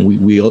someone. And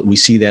we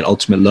see that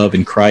ultimate love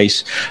in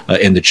Christ,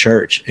 in the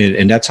church.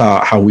 And that's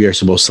how we are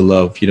supposed to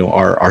love,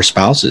 our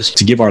spouses,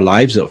 to give our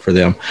lives up for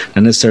them,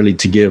 not necessarily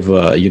to give,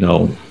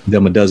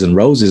 them a dozen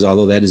roses,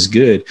 although that is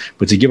good,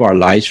 but to give our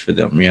lives for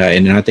them. Yeah.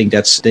 And I think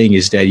that's the thing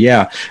is that,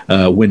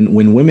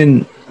 when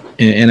women,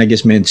 and I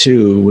guess men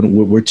too,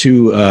 when we're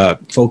too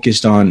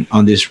focused on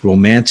this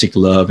romantic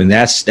love, and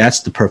that's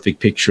the perfect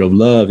picture of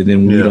love. And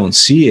then when we don't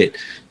see it,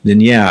 then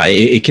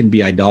it can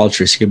be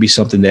idolatrous. It can be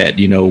something that,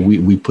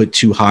 we put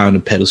too high on a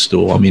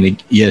pedestal. I mean,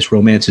 yes,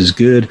 romance is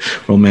good.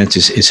 Romance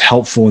is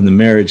helpful in the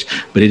marriage,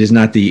 but it is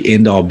not the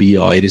end all be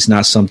all. It is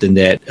not something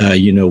that,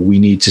 we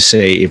need to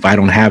say, if I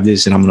don't have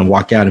this, then I'm going to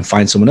walk out and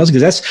find someone else,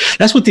 because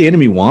that's what the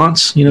enemy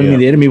wants. What I mean?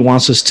 The enemy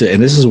wants us to,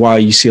 and this is why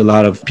you see a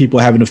lot of people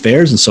having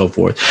affairs and so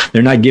forth.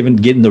 They're not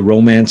getting the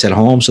romance at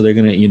home. So they're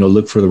going to,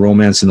 look for the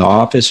romance in the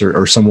office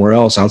or somewhere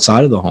else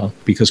outside of the home,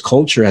 because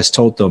culture has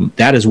told them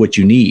that is what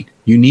you need.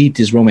 You need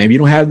this romance. If you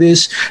don't have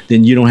this,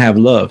 then you don't have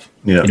love.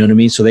 Yeah. You know what I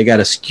mean? So they got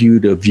a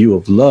skewed view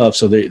of love.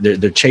 So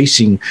they're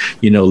chasing,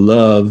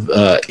 love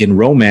in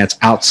romance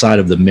outside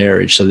of the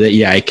marriage. So that,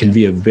 it can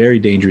be a very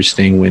dangerous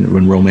thing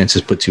when romance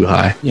is put too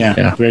high.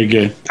 Yeah. Very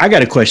good. I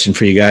got a question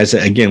for you guys.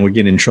 Again, we're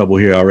getting in trouble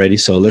here already.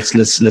 So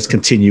let's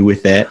continue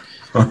with that.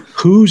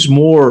 Who's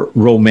more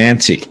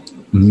romantic,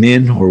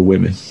 men or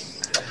women?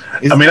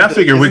 I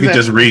figured we could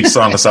just read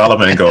Song of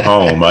Solomon and go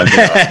home.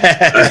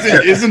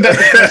 Isn't that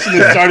the question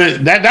that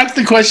started? That's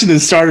the question that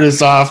started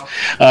us off,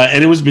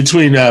 and it was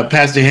between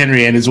Pastor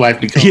Henry and his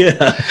wife Nicole.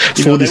 Yeah,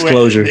 full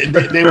disclosure.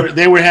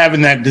 They were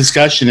having that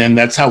discussion, and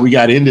that's how we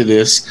got into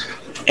this.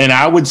 And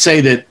I would say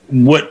that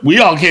what we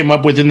all came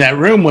up with in that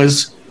room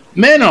was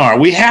Men are.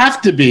 We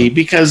have to be,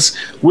 because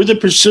we're the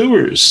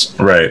pursuers.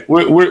 Right.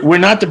 We're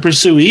not the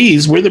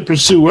pursuees. We're the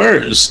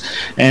pursuers.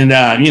 And,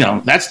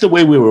 that's the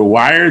way we were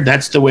wired.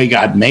 That's the way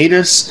God made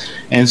us.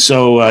 And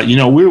so,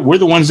 we're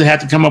the ones that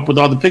have to come up with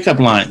all the pickup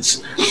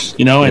lines,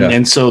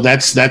 and so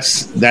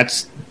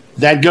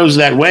that goes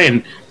that way.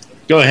 And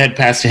go ahead,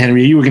 Pastor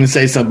Henry. You were going to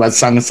say something about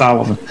Song of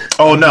Solomon.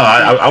 Oh no,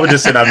 I would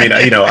just say,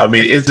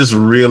 it's just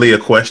really a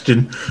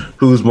question: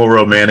 who's more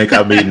romantic?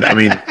 I mean,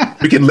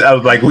 we can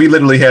we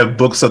literally have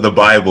books of the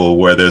Bible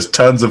where there's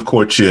tons of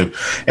courtship,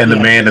 and the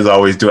man is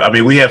always doing. I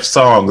mean, we have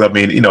songs. I'm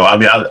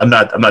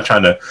not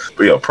trying to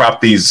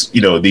prop these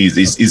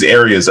these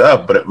areas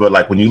up, but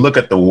like when you look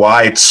at the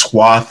wide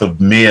swath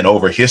of men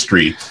over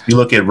history, you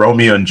look at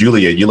Romeo and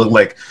Juliet, you look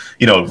like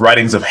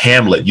writings of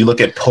Hamlet, you look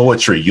at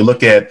poetry, you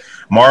look at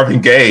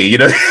Marvin Gaye,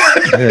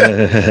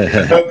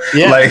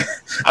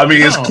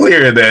 it's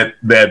clear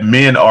that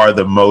men are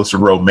the most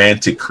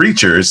romantic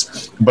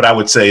creatures, but I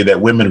would say that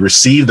women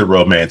receive the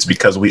romance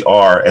because we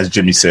are, as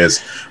Jimmy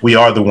says, we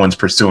are the ones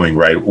pursuing,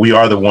 right? We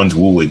are the ones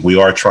wooing. We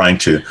are trying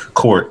to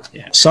court.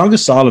 Yeah. Song of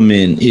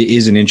Solomon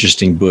is an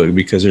interesting book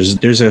because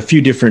there's a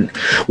few different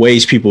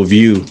ways people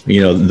view,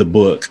 the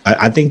book.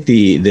 I think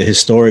the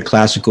historic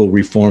classical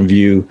reform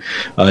view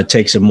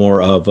takes a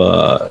more of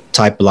a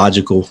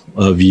typological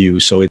view.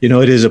 So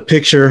it is a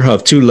picture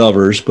of two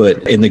lovers,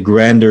 but in the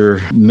grander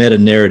meta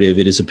narrative,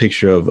 it is a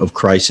picture of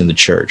Christ in the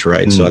church,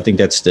 right? Mm. So I think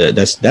that's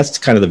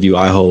kind of the view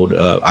I hold.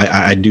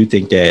 I do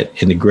think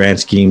that in the grand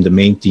scheme, the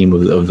main theme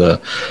of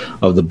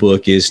the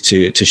book is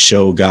to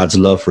show God's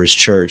love for His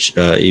church,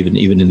 even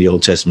in the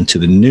Old Testament to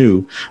the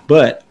New.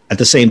 But at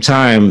the same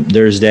time,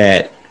 there's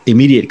that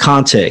immediate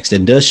context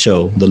that does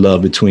show the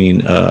love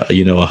between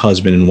a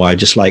husband and wife.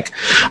 Just like,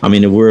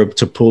 if we're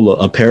to pull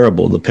a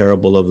parable, the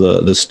parable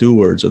of the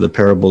stewards or the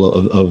parable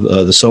of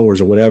the sowers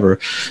or whatever,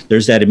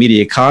 there's that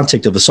immediate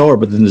context of the sower,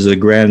 but then there's a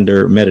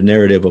grander meta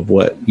narrative of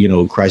what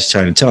Christ is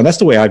trying to tell. And that's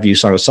the way I view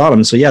Song of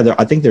Solomon. So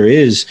I think there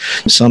is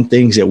some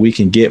things that we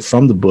can get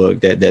from the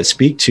book that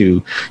speak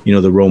to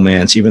the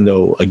romance, even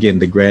though again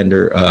the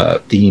grander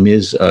theme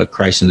is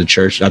Christ in the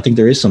church. I think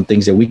there is some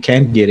things that we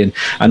can get. And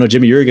I know,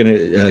 Jimmy, you're going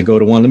to go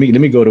to one. Let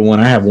me go to one.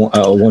 I have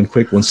one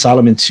quick one.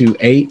 Solomon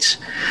 2:8,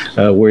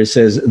 where it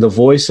says, "The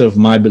voice of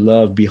my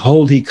beloved,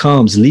 behold, he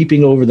comes,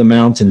 leaping over the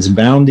mountains,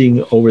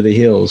 bounding over the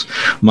hills.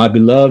 My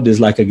beloved is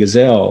like a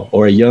gazelle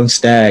or a young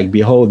stag.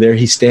 Behold, there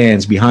he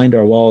stands behind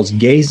our walls,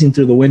 gazing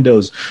through the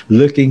windows,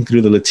 looking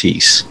through the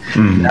lattice."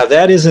 Mm-hmm. Now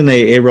that isn't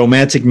a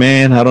romantic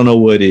man. I don't know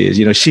what is.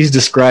 She's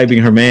describing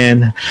her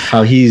man,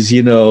 how he's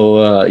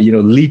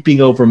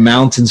leaping over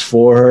mountains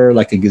for her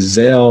like a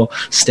gazelle,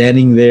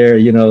 standing there,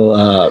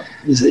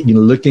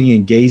 looking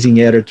and gazing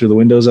at her through the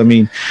windows. I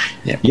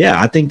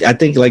think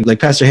like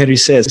Pastor Henry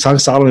says, Song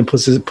of Solomon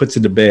puts this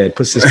question to bed.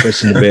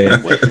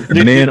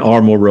 Men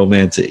are more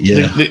romantic.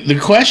 Yeah. The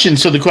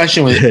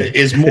question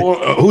is more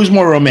who's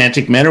more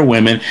romantic, men or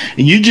women?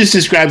 And you just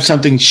described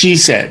something she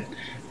said.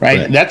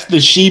 Right? That's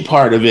the she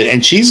part of it.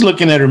 And she's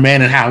looking at her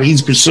man and how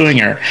he's pursuing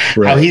her,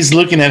 how he's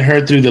looking at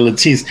her through the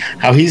lattice,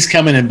 how he's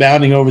coming and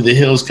bounding over the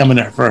hills, coming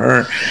for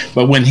her.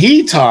 But when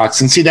he talks,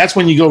 and see, that's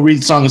when you go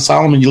read Song of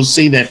Solomon, you'll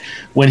see that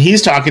when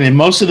he's talking, in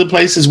most of the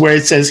places where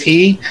it says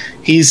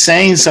he's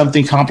saying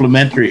something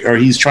complimentary, or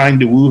he's trying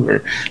to woo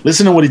her.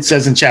 Listen to what it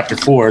says in chapter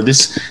 4.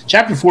 This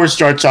chapter 4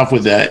 starts off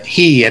with a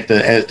he at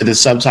the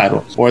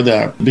subtitle or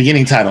the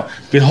beginning title.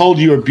 "Behold,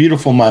 you are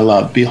beautiful, my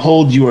love.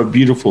 Behold, you are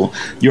beautiful.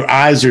 Your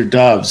eyes are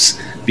doves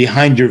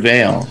behind your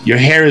veil. Your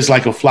hair is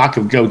like a flock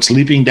of goats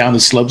leaping down the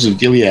slopes of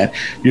Gilead.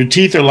 Your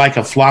teeth are like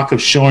a flock of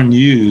shorn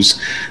ewes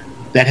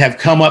that have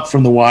come up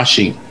from the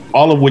washing,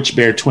 all of which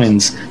bear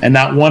twins, and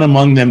not one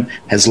among them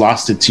has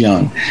lost its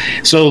young."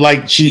 So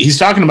he's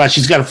talking about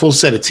she's got a full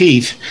set of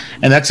teeth,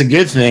 and that's a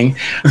good thing.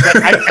 But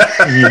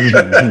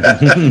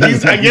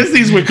I guess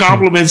these were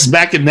compliments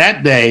back in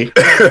that day.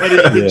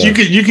 But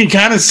you can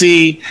kind of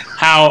see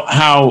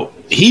how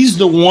he's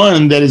the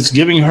one that is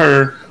giving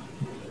her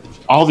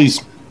all these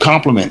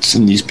compliments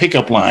and these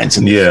pickup lines,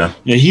 and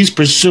he's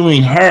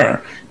pursuing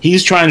her.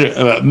 He's trying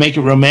to make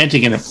it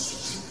romantic, and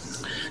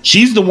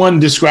she's the one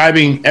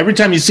describing. Every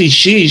time you see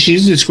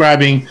she's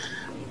describing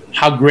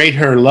how great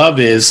her love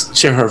is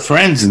to her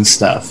friends and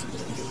stuff.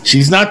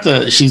 She's not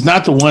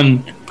the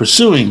one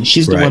pursuing.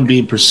 She's the one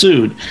being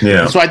pursued.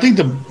 Yeah. So I think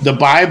the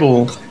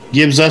Bible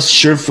gives us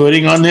sure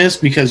footing on this,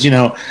 because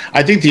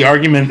I think the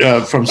argument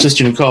from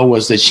Sister Nicole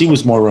was that she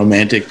was more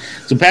romantic.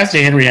 So Pastor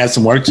Henry has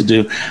some work to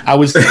do. I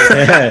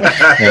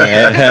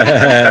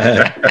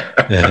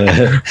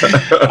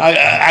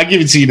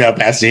give it to you now,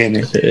 Pastor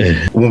Henry.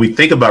 When we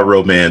think about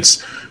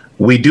romance,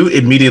 we do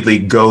immediately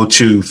go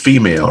to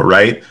female,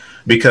 right?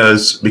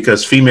 Because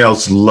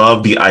females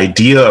love the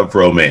idea of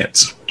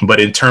romance. But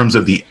in terms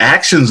of the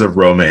actions of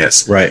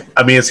romance, right?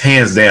 It's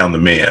hands down the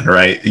man,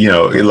 right?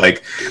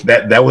 Like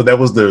that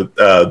was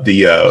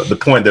the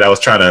point that I was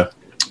trying to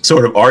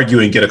sort of argue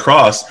and get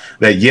across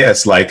that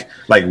yes, like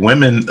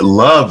women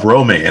love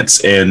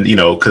romance, and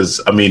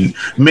because I mean,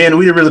 men,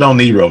 we really don't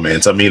need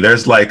romance. I mean,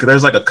 there's like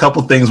a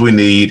couple things we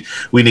need.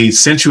 We need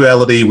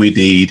sensuality.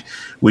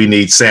 We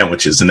need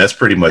sandwiches, and that's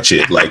pretty much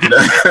it. Like,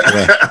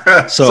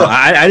 yeah. So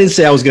I didn't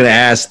say I was going to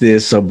ask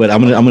this, but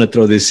I'm gonna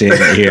throw this in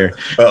here.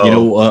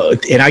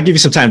 And I'll give you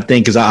some time to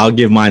think, because I'll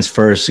give mine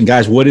first. And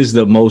guys, what is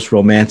the most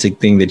romantic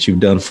thing that you've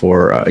done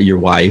for your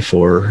wife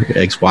or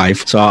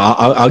ex-wife? So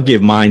I'll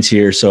give mine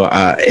here. So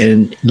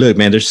and look,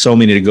 man, there's so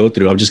many to go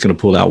through. I'm just going to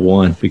pull out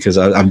one because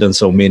I've done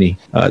so many.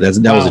 That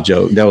was a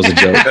joke. That was a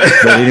joke.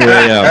 But anyway,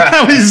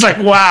 I was just like,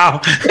 wow.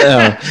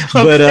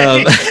 But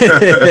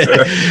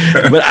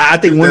I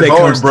think one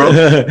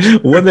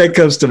that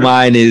comes to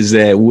mind is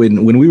that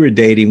when we were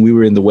dating, we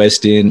were in the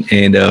West End,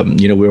 and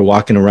we were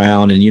walking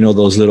around, and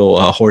those little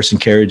horse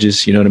and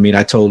carriages. You know what I mean?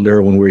 I told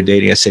her when we were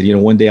dating, I said,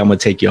 one day I'm gonna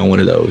take you on one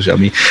of those. I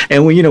mean,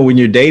 and when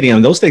you're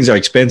dating, those things are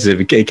expensive.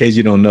 In case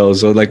you don't know,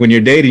 so like when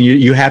you're dating,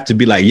 you have to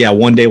be like, yeah,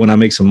 one day when I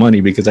make some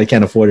money, because I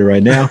can't afford it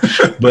right now.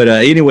 But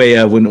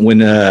anyway,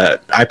 when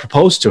I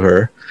proposed to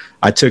her,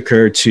 I took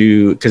her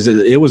to, because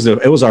it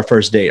was our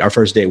first date. Our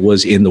first date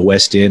was in the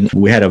West End.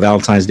 We had a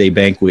Valentine's Day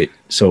banquet.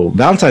 So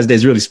Valentine's Day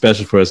is really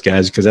special for us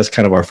guys, because that's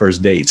kind of our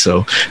first date.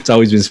 So it's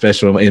always been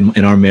special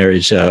in our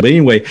marriage. But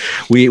anyway,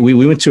 we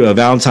went to a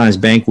Valentine's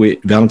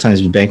banquet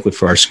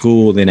for our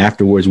school. Then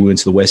afterwards, we went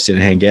to the West End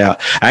and hang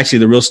out. Actually,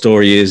 the real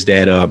story is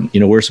that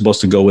we're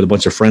supposed to go with a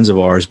bunch of friends of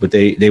ours, but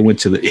they went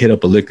to hit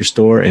up a liquor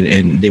store,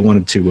 and they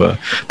wanted to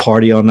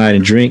party all night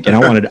and drink. And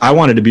I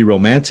wanted to be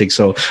romantic,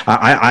 so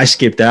I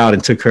skipped out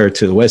and took her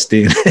to the West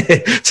End,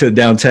 to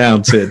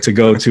downtown to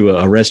go to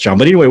a restaurant.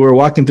 But anyway, we were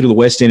walking through the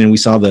West End, and we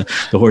saw the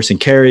horse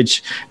and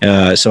carriage.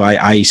 So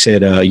I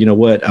said, you know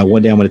what?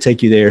 One day I'm going to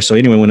take you there. So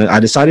anyway, when I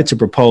decided to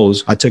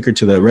propose, I took her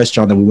to the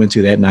restaurant that we went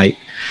to that night,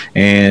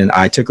 and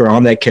I took her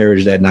on that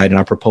carriage that night, and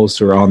I proposed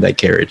to her on that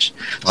carriage.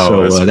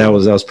 That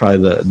was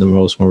probably the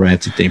most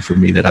romantic thing for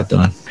me that I've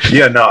done.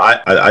 Yeah, no,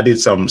 I did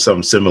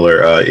something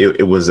similar.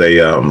 It was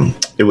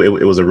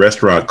a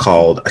restaurant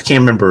called, I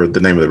can't remember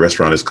the name of the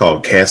restaurant. It's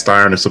called Cast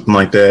Iron or something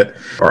like that,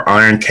 or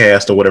Iron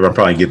Cast or whatever. I'm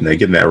probably getting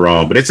that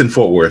wrong, but it's in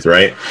Fort Worth,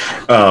 right?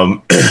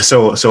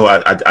 So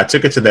I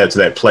took her to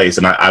that place,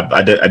 and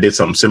I did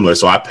something similar.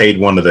 So I paid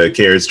one of the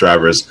carriage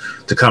drivers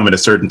to come at a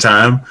certain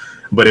time,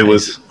 but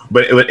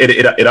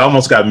it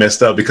almost got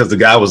messed up because the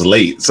guy was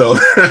late. So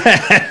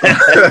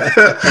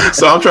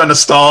so I'm trying to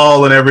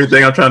stall and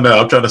everything. I'm trying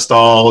to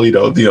stall,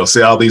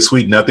 say all these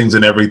sweet nothings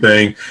and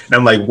everything. And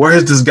I'm like,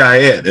 where's this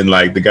guy at? And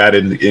like the guy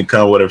didn't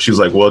come, whatever. She was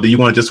like, well, do you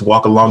want to just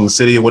walk along the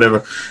city or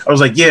whatever? I was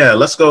like, yeah,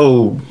 let's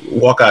go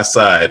walk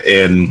outside.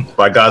 And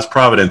by God's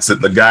providence,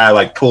 the guy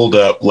like pulled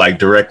up like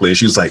directly, and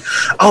she was like,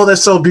 oh,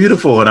 that's so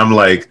beautiful. And I'm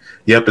like,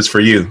 yep, it's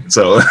for you.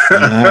 So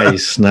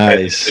nice.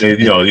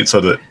 and, so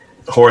the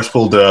horse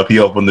pulled up, he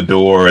opened the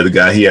door, the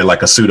guy, he had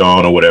like a suit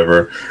on or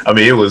whatever.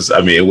 It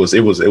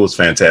was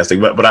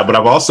fantastic. But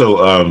I've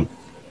also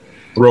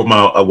wrote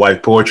my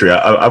wife poetry.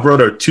 I've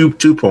wrote her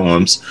two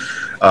poems,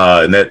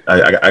 and that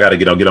I got to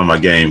get on my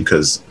game,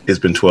 because it's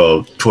been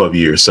 12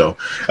 years. So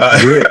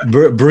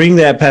bring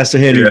that Pastor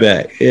Henry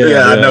back.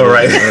 Yeah, I know,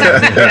 right?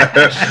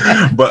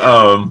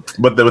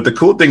 But the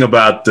cool thing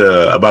about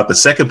the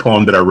second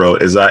poem that I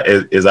wrote is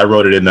I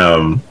wrote it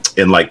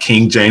in like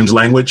King James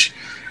language.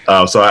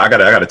 So I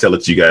gotta tell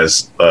it to you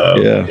guys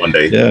one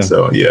day. Yeah.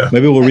 So yeah,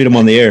 maybe we'll read them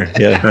on the air.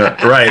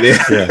 Yeah, right.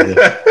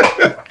 Yeah.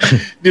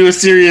 Do a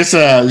serious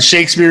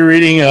Shakespeare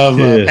reading of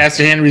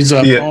Pastor Henry's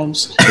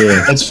poems.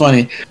 Yeah. That's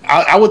funny.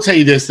 I will tell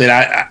you this,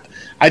 that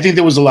I think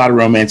there was a lot of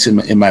romance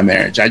in my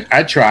marriage.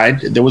 I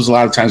tried. There was a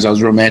lot of times I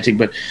was romantic,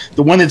 but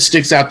the one that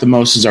sticks out the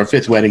most is our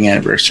 5th wedding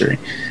anniversary.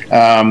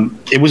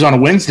 It was on a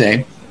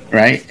Wednesday,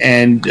 right?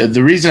 And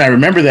the reason I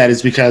remember that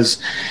is because,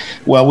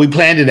 well, we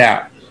planned it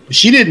out.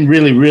 She didn't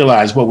really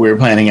realize what we were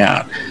planning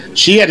out.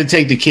 She had to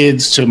take the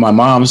kids to my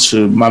mom's.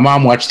 My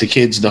mom watched the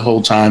kids the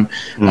whole time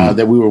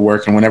that we were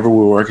working. Whenever we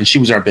were working, she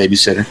was our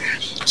babysitter.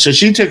 So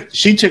she took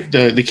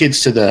the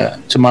kids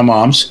to my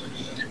mom's.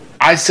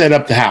 I set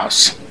up the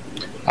house.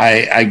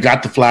 I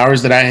got the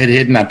flowers that I had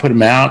hidden. I put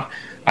them out.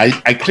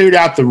 I cleared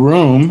out the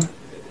room.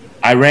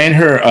 I ran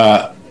her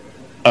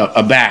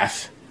a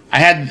bath.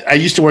 I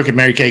used to work at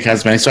Mary Kay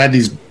Cosmetics, so I had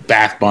these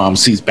bath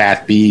bombs, these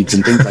bath beads,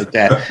 and things like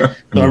that.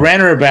 So I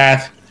ran her a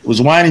bath. It was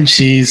wine and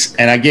cheese,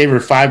 and I gave her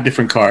 5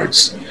 different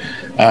cards.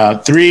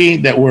 3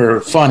 that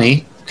were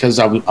funny, because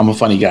I'm a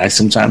funny guy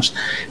sometimes,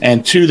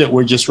 and 2 that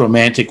were just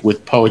romantic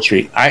with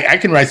poetry. I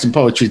can write some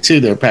poetry too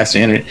there, Pastor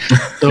Henry.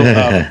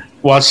 So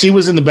while she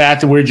was in the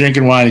bath and we were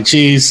drinking wine and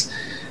cheese,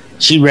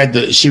 she read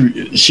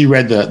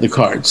the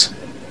cards.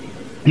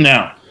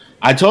 Now,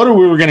 I told her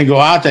we were going to go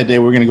out that day.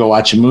 We were going to go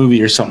watch a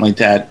movie or something like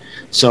that.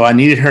 So I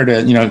needed her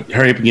to,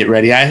 hurry up and get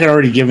ready. I had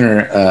already given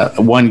her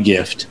one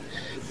gift.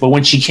 But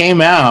when she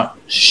came out,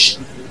 she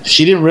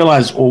didn't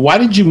realize, well, why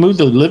did you move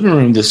the living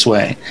room this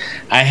way?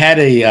 I had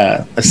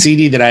a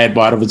CD that I had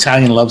bought of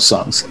Italian love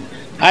songs.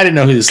 I didn't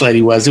know who this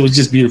lady was. It was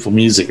just beautiful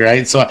music,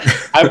 right? So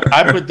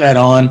I put that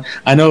on.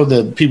 I know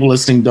the people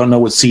listening don't know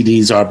what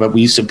CDs are, but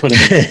we used to put them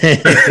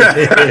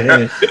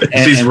in.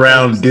 These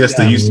round discs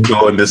that used to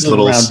go in this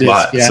little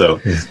slot. Disc, So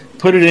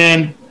put it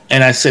in,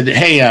 and I said,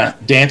 hey,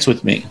 dance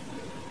with me.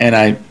 And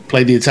I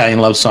played the Italian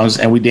love songs,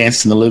 and we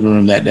danced in the living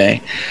room that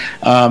day.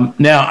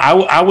 Now,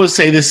 I will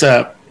say this,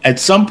 at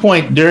some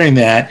point during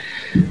that,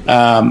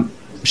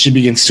 she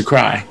begins to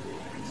cry.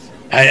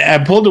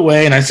 I pulled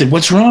away, and I said,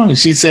 what's wrong? And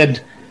she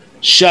said,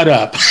 shut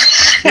up.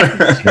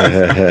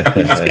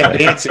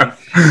 Dancing.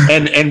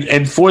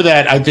 And for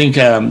that, I think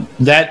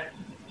that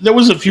there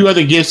was a few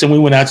other gifts, and we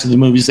went out to the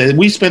movies.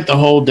 We spent the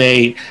whole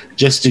day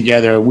just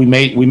together. We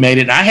made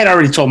it. I had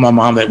already told my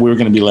mom that we were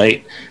going to be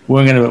late.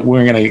 We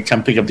were gonna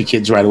come pick up the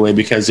kids right away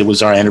because it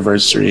was our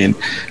anniversary, and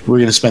we were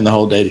going to spend the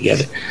whole day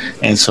together.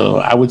 And so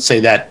I would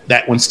say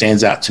that one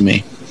stands out to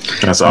me.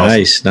 That's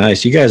awesome.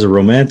 Nice. You guys are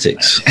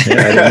romantics.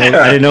 Yeah,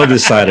 I didn't know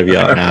this side of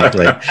y'all. Now,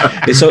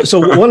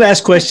 so one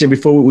last question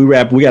before we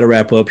wrap. We got to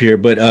wrap up here,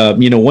 but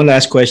one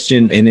last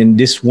question, and then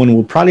this one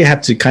we'll probably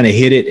have to kind of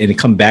hit it and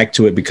come back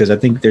to it because I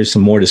think there's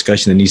some more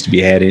discussion that needs to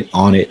be had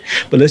on it.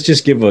 But let's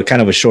just give a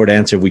kind of a short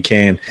answer if we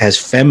can. Has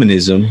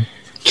feminism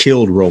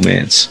killed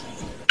romance?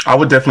 I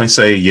would definitely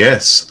say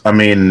yes. I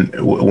mean,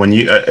 when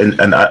you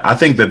and I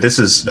think that this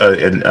is,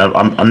 and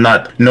I'm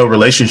not no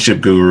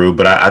relationship guru,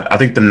 but I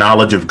think the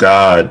knowledge of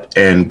God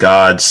and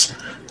God's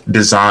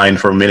design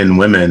for men and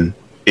women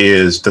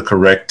is the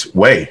correct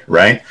way,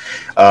 right?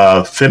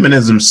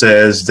 Feminism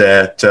says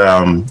that,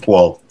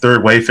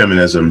 third wave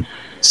feminism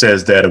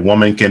says that a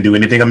woman can do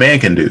anything a man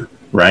can do,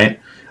 right?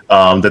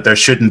 That there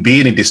shouldn't be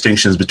any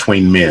distinctions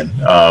between men.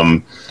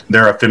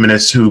 There are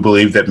feminists who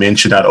believe that men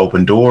should not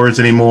open doors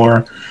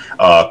anymore.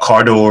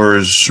 Car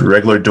doors,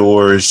 regular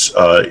doors,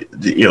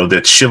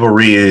 that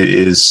chivalry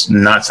is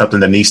not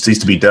something that needs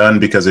to be done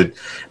because it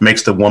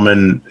makes the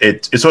woman,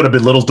 it sort of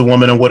belittles the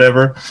woman or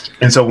whatever.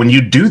 And so when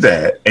you do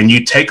that and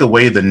you take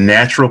away the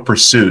natural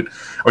pursuit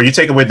or you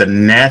take away the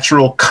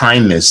natural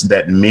kindness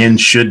that men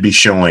should be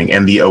showing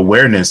and the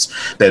awareness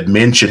that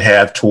men should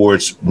have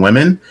towards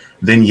women,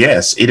 then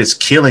yes, it is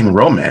killing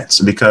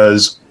romance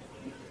because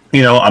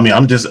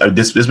I'm just,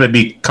 this may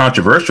be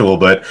controversial,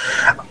 but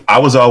I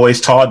was always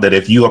taught that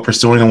if you are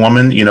pursuing a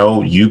woman,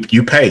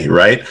 you pay,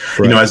 right?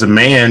 As a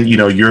man,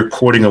 you're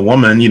courting a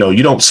woman,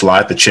 you don't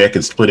slide the check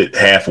and split it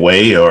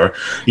halfway or,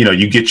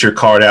 you get your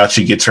card out,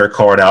 she gets her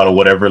card out or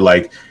whatever.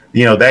 Like,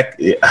 that,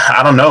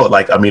 I don't know.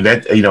 Like, I mean,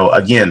 that,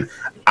 again,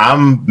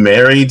 I'm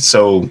married,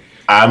 so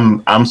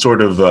I'm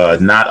sort of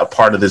not a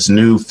part of this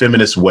new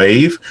feminist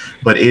wave,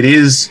 but it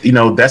is,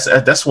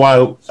 that's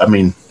why, I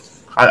mean,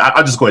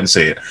 I'll just go ahead and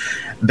say it.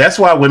 That's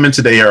why women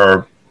today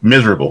are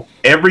miserable.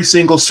 Every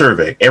single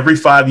survey, every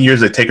 5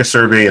 years, they take a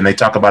survey and they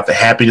talk about the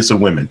happiness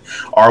of women.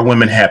 Are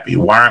women happy?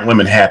 Why aren't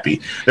women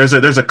happy? There's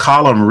a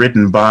column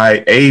written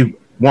by a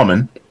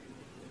woman.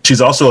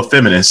 She's also a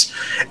feminist,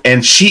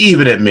 and she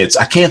even admits,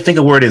 I can't think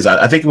of where it is.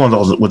 I think it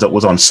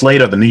was on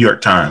Slate or the New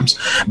York Times,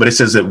 but it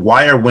says that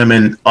why are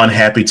women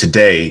unhappy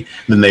today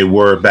than they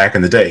were back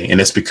in the day? And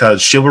it's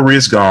because chivalry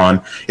is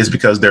gone. It's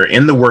because they're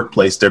in the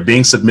workplace. They're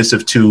being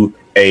submissive to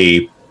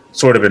a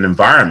sort of an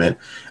environment.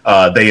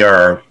 They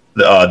are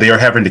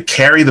having to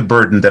carry the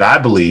burden that I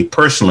believe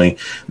personally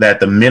that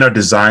the men are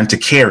designed to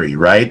carry,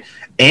 right?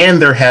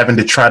 And they're having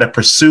to try to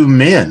pursue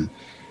men.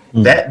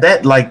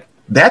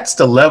 That's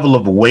the level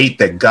of weight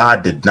that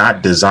God did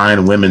not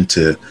design women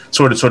to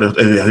sort of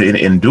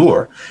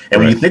endure. And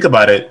when you think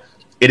about it,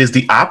 it is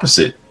the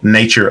opposite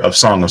nature of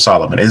Song of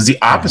Solomon. It is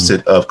the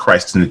opposite of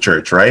Christ in the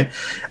church, right?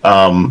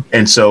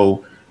 And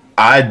so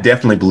I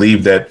definitely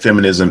believe that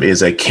feminism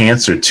is a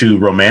cancer to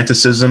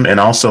romanticism and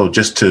also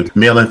just to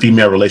male and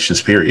female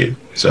relations, period.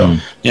 So,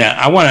 yeah,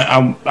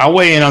 I'll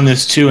weigh in on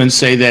this too and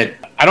say that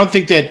I don't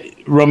think that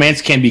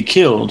romance can be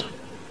killed,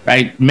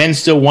 right? Men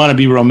still want to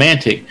be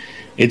romantic.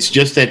 It's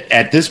just that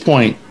at this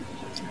point,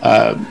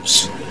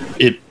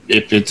 if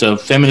it's a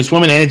feminist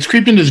woman and it's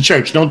creeped into the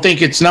church, don't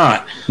think it's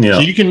not. Yeah. So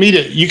you can meet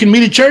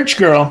a church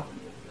girl,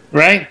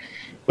 right?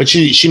 But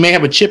she may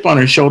have a chip on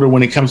her shoulder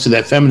when it comes to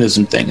that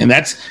feminism thing. And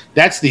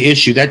that's the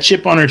issue. That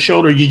chip on her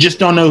shoulder, you just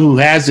don't know who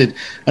has it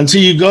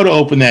until you go to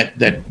open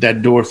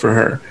that door for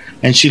her.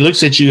 And she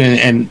looks at you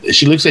and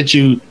she looks at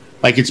you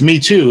like it's me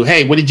too.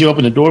 Hey, what did you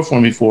open the door for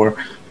me for?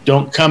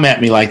 Don't come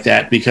at me like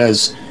that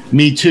because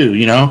me too,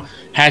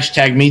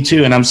 hashtag me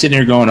too. And I'm sitting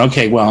here going,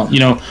 okay, well,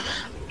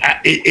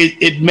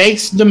 it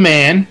makes the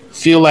man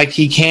feel like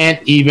he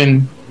can't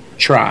even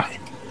try.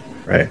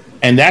 Right.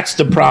 And that's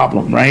the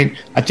problem, right?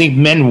 I think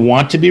men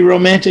want to be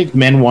romantic.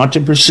 Men want to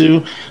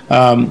pursue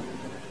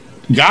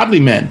godly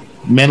men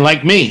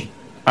like me.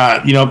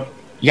 You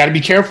got to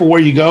be careful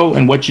where you go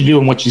and what you do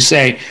and what you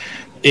say.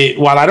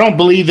 While I don't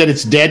believe that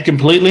it's dead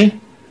completely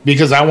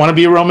because I want to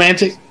be a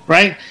romantic,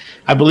 right?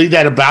 I believe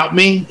that about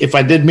me. If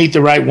I did meet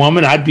the right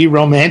woman, I'd be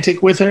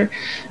romantic with her.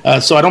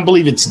 So I don't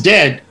believe it's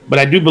dead, but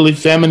I do believe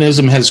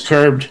feminism has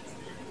curbed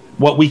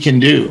what we can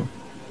do.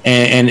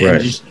 And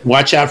just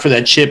watch out for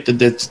that chip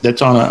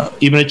that's on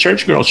even a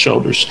church girl's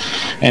shoulders.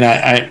 And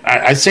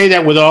I say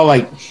that with all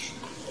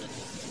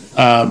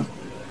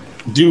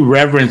due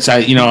reverence,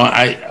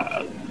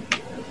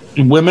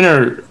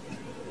 women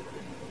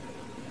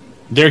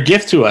they're a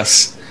gift to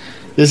us.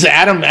 This is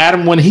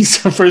Adam when he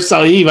first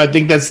saw Eve. I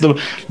think that's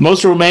the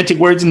most romantic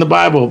words in the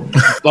Bible.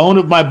 Bone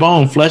of my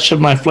bone, flesh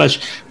of my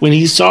flesh. When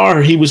he saw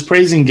her, he was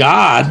praising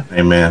God,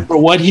 amen, for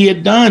what he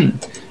had done.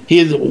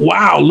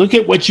 Wow, look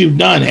at what you've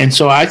done. And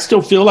so I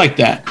still feel like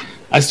that.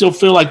 I still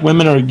feel like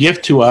women are a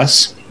gift to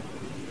us.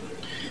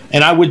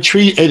 And I would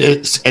treat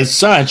it as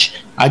such.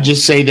 I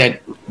just say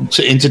that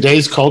in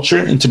today's culture,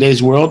 in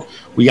today's world,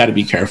 we got to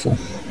be careful.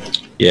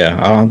 Yeah,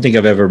 I don't think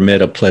I've ever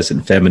met a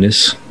pleasant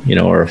feminist,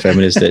 or a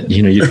feminist that,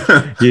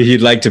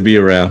 you'd like to be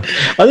around.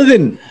 Other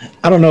than,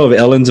 I don't know if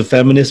Ellen's a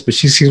feminist, but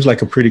she seems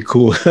like a pretty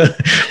cool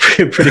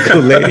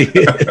lady.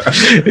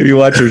 If you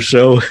watch her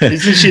show.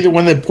 Isn't she the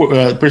one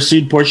that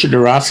pursued Portia de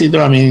Rossi,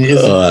 though? I mean,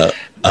 I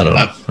don't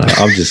know.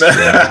 I'm just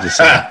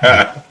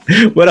saying.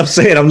 What I'm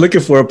saying, I'm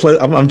looking for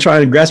I'm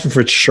trying to grasp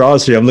for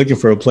straws here. I'm looking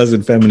for a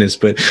pleasant feminist,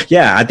 but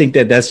yeah, I think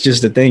that's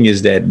just the thing,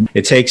 is that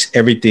it takes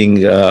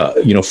everything,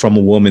 from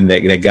a woman that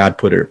God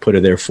put her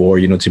there for,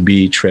 to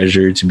be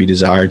treasured, to be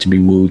desired, to be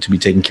wooed, to be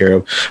taken care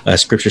of.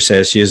 Scripture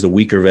says she is the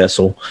weaker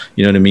vessel.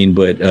 You know what I mean?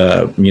 But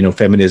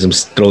feminism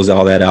throws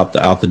all that out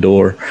the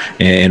door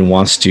and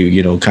wants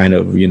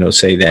to,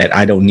 say that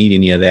I don't need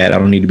any of that. I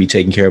don't need to be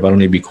taken care of. I don't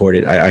need to be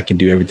courted. I can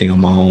do everything on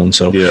my own.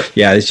 So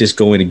yeah, it's just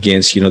going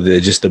against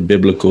the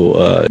biblical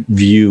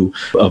view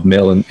of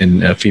male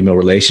and female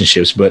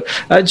relationships. But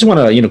I just want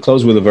to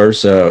close with a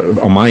verse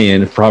on my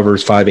end,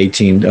 Proverbs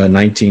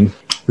 5:18-19.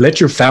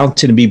 Let your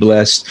fountain be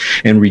blessed,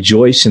 and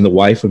rejoice in the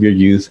wife of your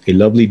youth, a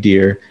lovely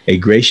deer, a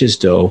gracious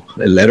doe.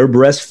 Let her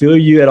breast fill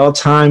you at all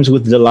times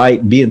with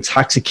delight. Be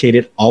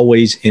intoxicated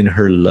always in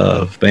her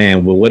love.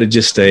 Man, well, what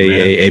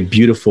a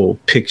beautiful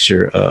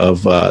picture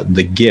of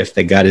the gift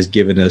that God has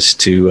given us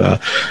to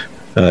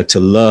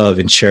love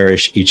and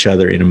cherish each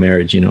other in a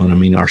marriage,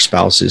 our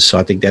spouses. So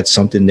I think that's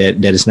something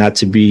that is not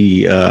to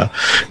be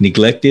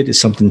neglected. It's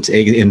something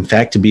in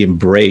fact to be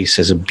embraced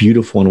as a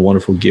beautiful and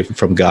wonderful gift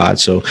from God.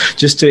 So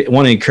just to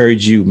want to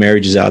encourage you,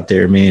 marriages out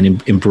there,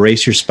 man,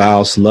 embrace your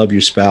spouse, love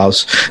your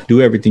spouse,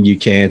 do everything you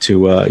can to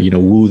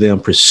woo them,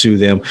 pursue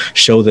them,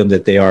 show them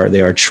that they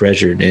are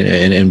treasured,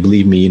 and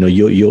believe me,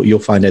 you'll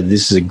find that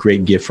this is a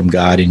great gift from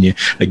God, and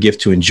a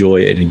gift to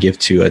enjoy it and a gift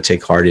to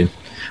take heart in.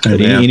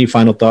 Any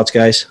final thoughts,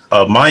 guys?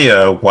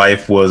 My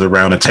wife was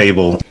around a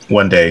table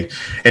one day,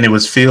 and it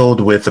was filled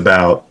with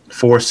about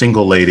 4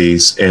 single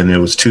ladies, and it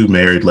was 2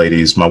 married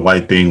ladies, my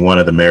wife being one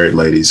of the married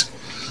ladies.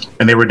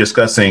 And they were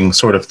discussing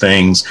sort of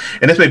things,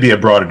 and this may be a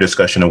broader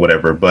discussion or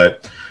whatever,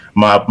 but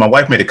my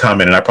wife made a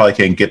comment, and I probably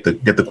can't get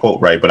the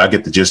quote right, but I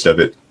get the gist of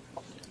it.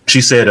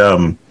 She said,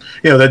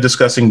 they're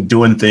discussing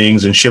doing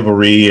things and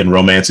chivalry and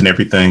romance and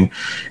everything.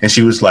 And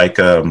she was like,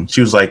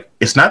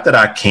 it's not that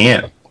I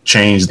can't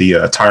change the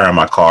tire on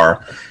my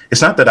car.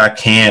 It's not that I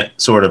can't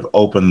sort of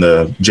open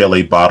the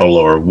jelly bottle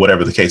or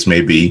whatever the case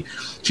may be.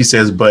 She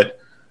says, but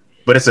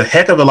it's a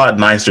heck of a lot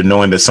nicer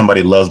knowing that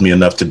somebody loves me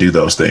enough to do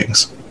those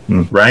things.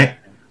 Right.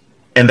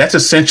 And that's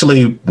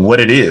essentially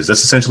what it is.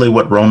 That's essentially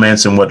what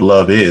romance and what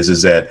love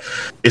is that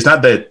it's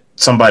not that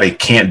somebody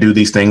can't do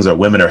these things or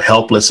women are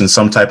helpless in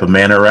some type of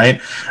manner. Right.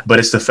 But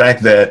it's the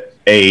fact that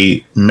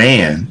a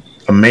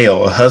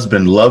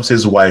husband loves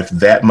his wife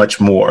that much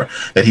more,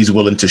 that he's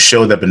willing to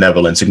show that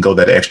benevolence and go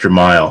that extra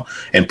mile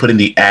and put in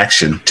the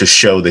action to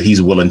show that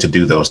he's willing to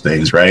do those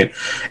things. Right.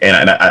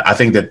 And I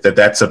think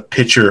that's a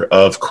picture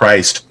of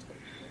Christ,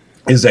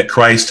 is that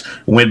Christ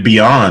went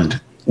beyond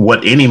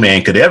what any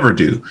man could ever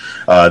do.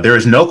 There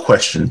is no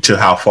question to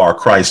how far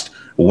Christ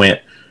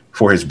went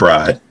for his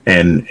bride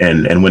and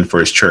went for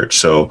his church.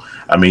 So,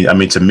 I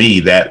mean, to me,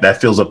 that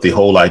fills up the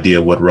whole idea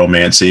of what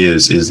romance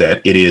is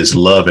that it is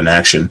love in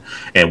action.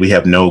 And we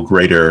have no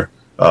greater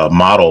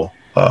model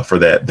for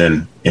that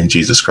than in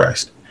Jesus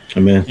Christ.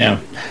 Amen. Yeah.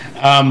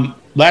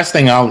 Last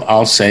thing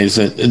I'll say is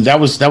that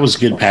was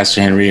good,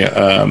 Pastor Henry.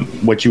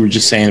 What you were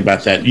just saying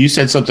about that. You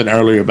said something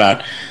earlier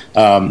about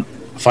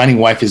finding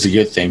a wife is a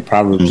good thing.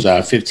 Proverbs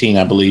 15,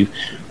 I believe,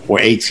 or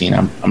 18.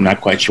 I'm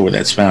not quite sure where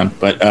that's found,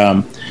 but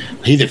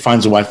he that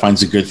finds a wife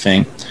finds a good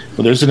thing.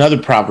 Well, there's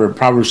another proverb,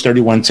 Proverbs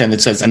 31:10,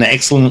 that says, an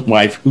excellent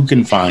wife who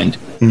can find?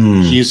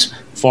 She is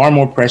far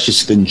more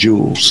precious than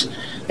jewels.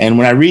 And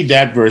when I read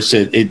that verse,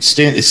 it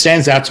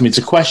stands out to me. It's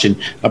a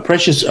question.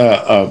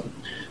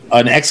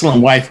 An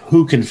excellent wife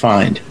who can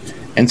find?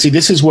 And see,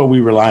 this is where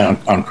we rely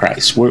on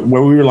Christ, where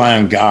we rely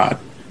on God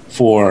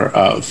for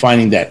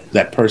finding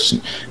that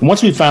person. And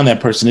once we found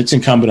that person, it's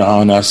incumbent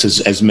on us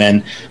as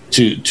men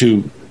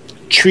to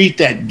treat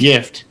that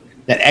gift,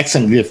 that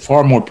excellent gift,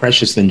 far more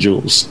precious than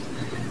jewels.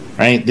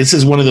 Right? This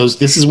is one of those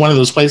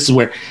places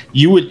where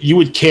you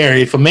would care,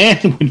 if a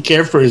man would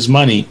care for his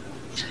money,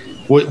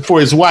 for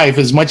his wife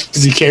as much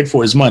as he cared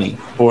for his money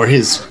or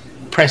his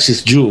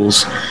precious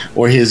jewels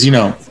or his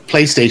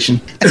PlayStation.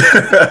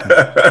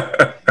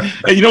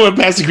 And you know what,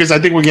 Pastor Chris? I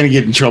think we're going to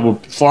get in trouble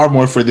far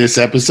more for this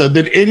episode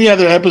than any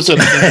other episode.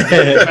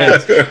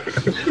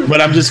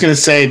 But I'm just going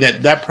to say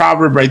that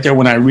proverb right there,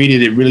 when I read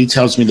it, it really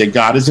tells me that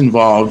God is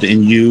involved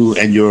in you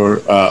and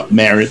your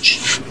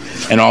marriage.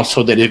 And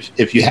also that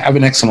if you have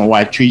an excellent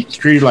wife, treat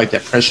her like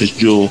that precious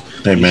jewel.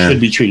 Amen. You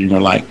should be treating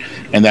her like.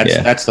 And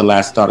that's the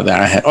last thought of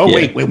that I had. Oh,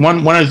 wait,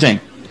 one other thing.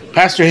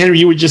 Pastor Henry,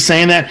 you were just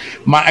saying that.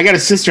 I got a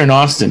sister in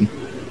Austin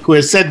who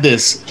has said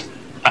this.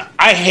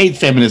 I hate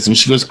feminism.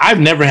 She goes, I've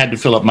never had to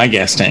fill up my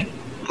gas tank.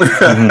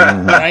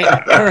 Right?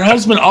 Her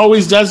husband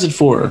always does it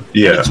for her.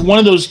 Yeah. And it's one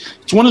of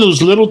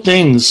those little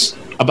things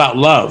about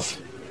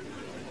love.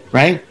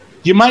 Right?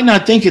 You might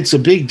not think it's a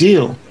big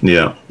deal.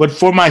 Yeah. But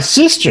for my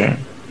sister,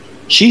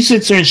 she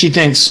sits there and she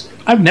thinks,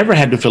 I've never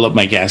had to fill up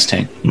my gas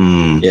tank.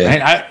 Yeah.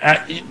 Right? I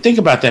think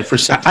about that for a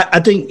second. I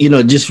think,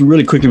 just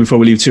really quickly before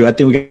we leave too, I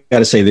think we got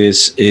to say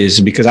this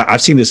is because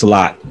I've seen this a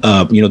lot.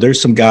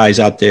 There's some guys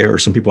out there or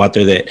some people out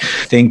there that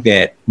think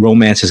that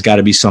romance has got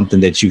to be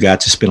something that you got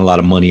to spend a lot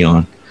of money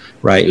on.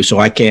 Right. So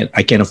I can't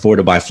afford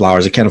to buy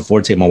flowers. I can't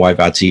afford to take my wife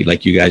out to eat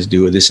like you guys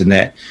do or this and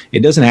that.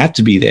 It doesn't have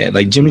to be that.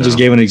 Like Jimmy just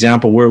gave an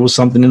example where it was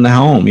something in the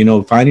home,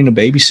 finding a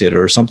babysitter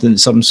or something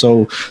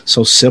so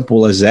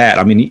simple as that.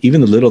 I mean, even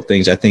the little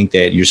things I think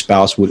that your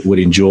spouse would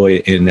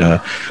enjoy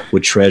and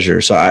would treasure.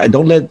 So I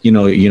don't let,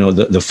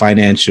 the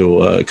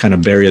financial kind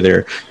of barrier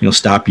there,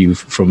 stop you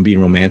from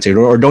being romantic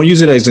or don't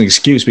use it as an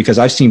excuse, because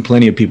I've seen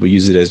plenty of people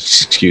use it as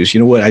an excuse.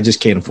 You know what? I just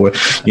can't afford.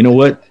 You know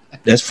what?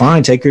 That's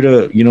fine. Take her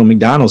to,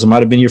 McDonald's. It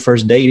might have been your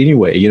first date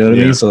anyway. You know what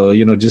I mean? So,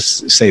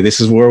 just say this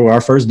is where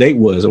our first date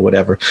was or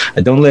whatever.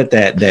 And don't let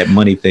that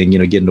money thing,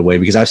 get in the way,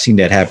 because I've seen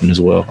that happen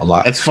as well a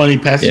lot. That's funny,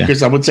 Pastor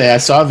Chris. I would say I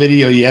saw a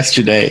video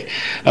yesterday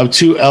of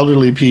two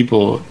elderly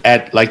people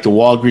at like the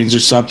Walgreens or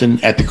something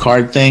at the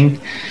card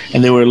thing.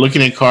 And they were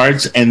looking at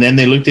cards and then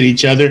they looked at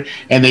each other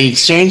and they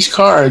exchanged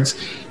cards.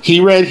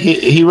 He read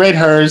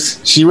hers.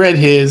 She read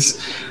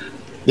his.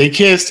 They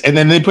kissed, and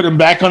then they put him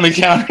back on the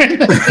counter.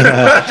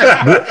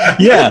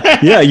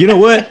 Yeah. You know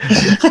what?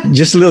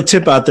 Just a little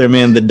tip out there,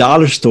 man. The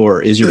dollar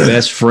store is your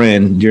best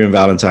friend during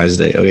Valentine's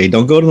Day. Okay,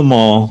 don't go to the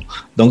mall.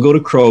 Don't go to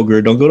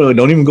Kroger.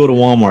 Don't even go to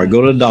Walmart.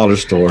 Go to the dollar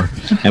store,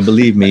 and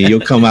believe me, you'll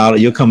come out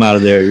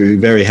of there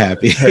very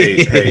happy.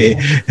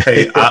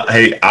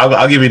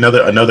 I'll give you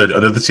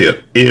another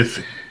tip.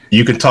 If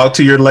you can talk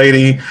to your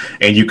lady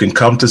and you can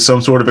come to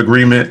some sort of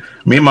agreement.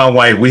 Me and my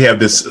wife, we have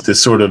this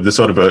sort of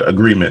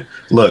agreement.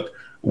 Look.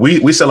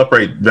 We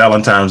celebrate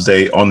Valentine's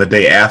Day on the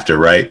day after,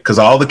 right? Because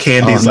all the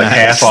candy is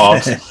half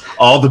off,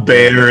 all the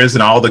bears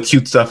and all the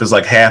cute stuff is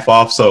like half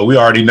off. So we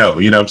already know,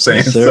 you know what I'm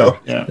saying? Yes, so,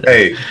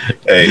 hey,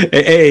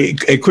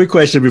 a quick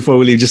question before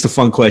we leave, just a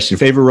fun question.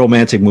 Favorite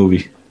romantic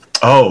movie?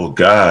 Oh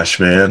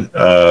gosh, man.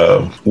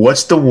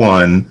 What's the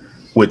one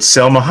with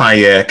Selma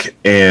Hayek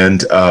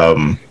and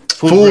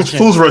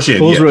Fools Rush In?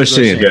 Fools Rush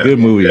In. Yeah. Good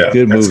movie. Yeah,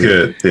 good movie. That's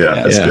good. Yeah,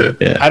 that's good.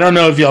 Yeah. I don't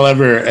know if y'all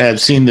ever have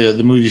seen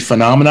the movie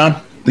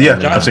Phenomenon.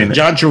 Yeah, I've seen it.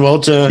 John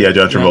Travolta. Yeah,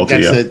 John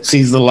Travolta.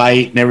 Sees the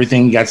light and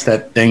everything. Gets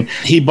that thing.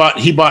 He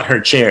bought her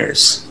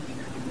chairs.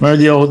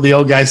 Remember the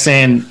old guy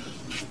saying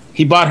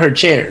he bought her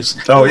chairs.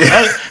 Oh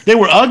yeah, they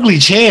were ugly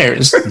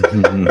chairs.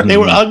 They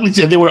were ugly.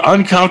 They were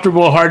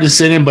uncomfortable, hard to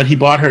sit in. But he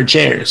bought her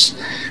chairs,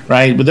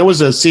 right? But there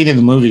was a scene in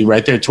the movie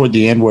right there toward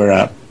the end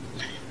where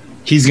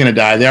he's gonna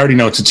die. They already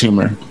know it's a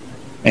tumor,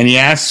 and he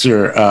asks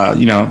her,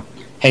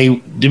 hey,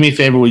 do me a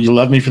favor. Will you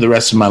love me for the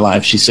rest of my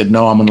life? She said,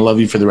 no, I'm gonna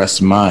love you for the rest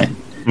of mine.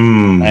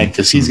 Right,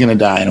 because he's gonna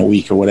die in a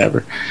week or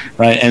whatever,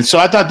 right? And so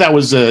I thought that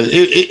was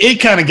it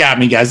kind of got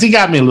me, guys. It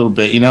got me a little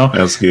bit,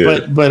 That's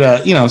good. But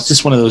it's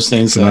just one of those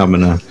things. I'm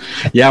gonna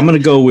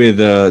go with.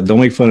 Don't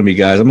make fun of me,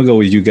 guys. I'm gonna go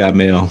with You Got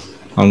Mail.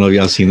 I don't know if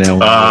y'all seen that one.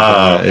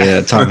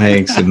 Tom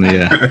Hanks and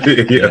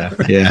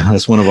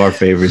that's one of our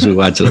favorites. We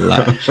watch it a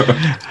lot.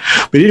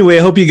 But anyway,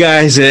 I hope you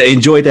guys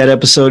enjoyed that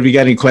episode. If you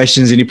got any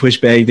questions, any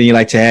pushback, anything you'd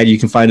like to add, you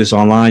can find us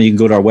online. You can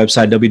go to our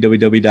website,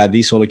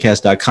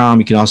 www.thesolarcast.com.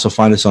 You can also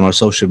find us on our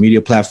social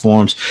media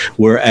platforms.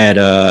 We're at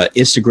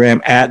Instagram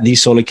at The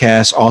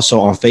Solarcast. Also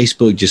on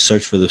Facebook, just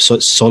search for the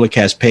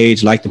Solarcast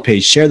page. Like the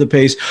page, share the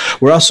page.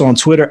 We're also on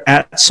Twitter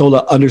at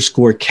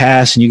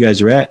Solar_cast. And you guys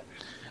are at?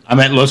 I'm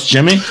at Los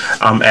Jimmy.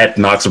 I'm at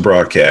Knox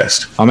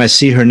Broadcast. I'm at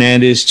C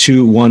Hernandez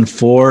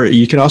 214.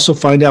 You can also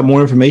find out more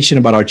information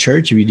about our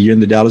church. If you're in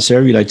the Dallas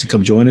area, you'd like to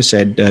come join us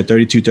at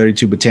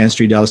 3232 Baton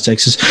Street, Dallas,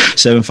 Texas,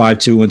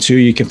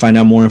 75212. You can find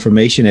out more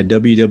information at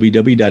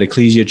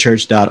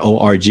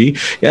www.ecclesiachurch.org.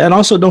 Yeah, and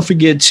also don't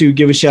forget to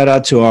give a shout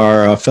out to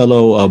our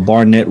fellow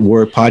Bar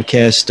Network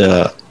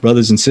podcast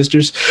brothers and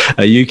sisters.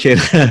 You can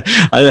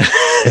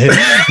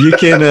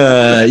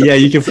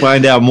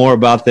find out more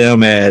about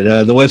them at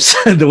the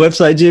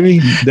website, Jimmy.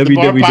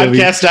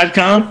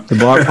 TheBarPodcast.com.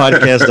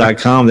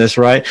 TheBarPodcast.com. That's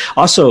right.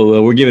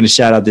 Also, we're giving a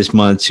shout out this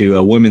month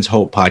to Women's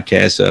Hope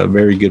Podcast, a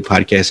very good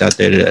podcast out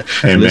there to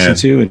listen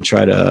to and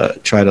try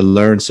to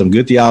learn some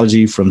good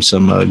theology from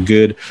some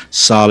good,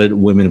 solid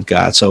women of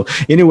God. So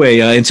anyway,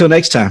 until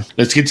next time.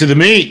 Let's get to the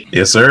meat.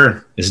 Yes,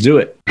 sir. Let's do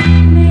it.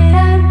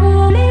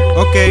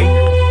 Okay.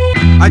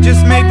 I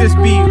just made this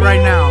beat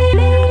right now.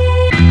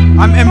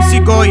 I'm MC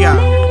Goya.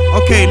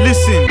 Okay,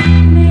 listen.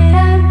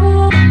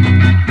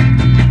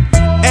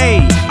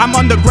 Hey, I'm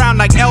on the ground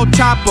like El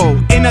Chapo,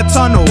 in a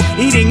tunnel,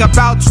 eating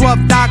about 12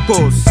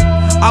 tacos.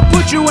 I'll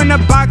put you in a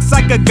box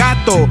like a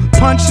gato.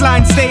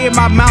 Punchlines stay in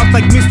my mouth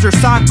like Mr.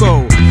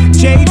 Sacco.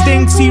 Jay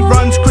thinks he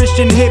runs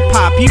Christian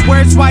hip-hop. He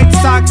wears white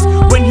socks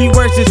when he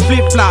wears his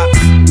flip-flops.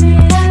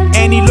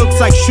 And he looks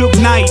like Suge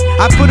Knight.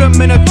 I put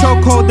him in a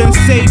chokehold and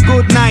say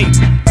goodnight.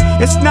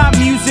 It's not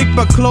music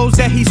but clothes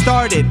that he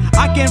started.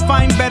 I can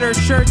find better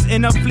shirts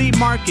in a flea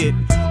market.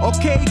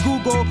 Okay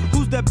Google,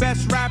 who's the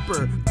best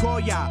rapper?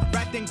 Goya,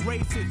 Rat and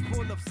Grace is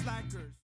full of slackers.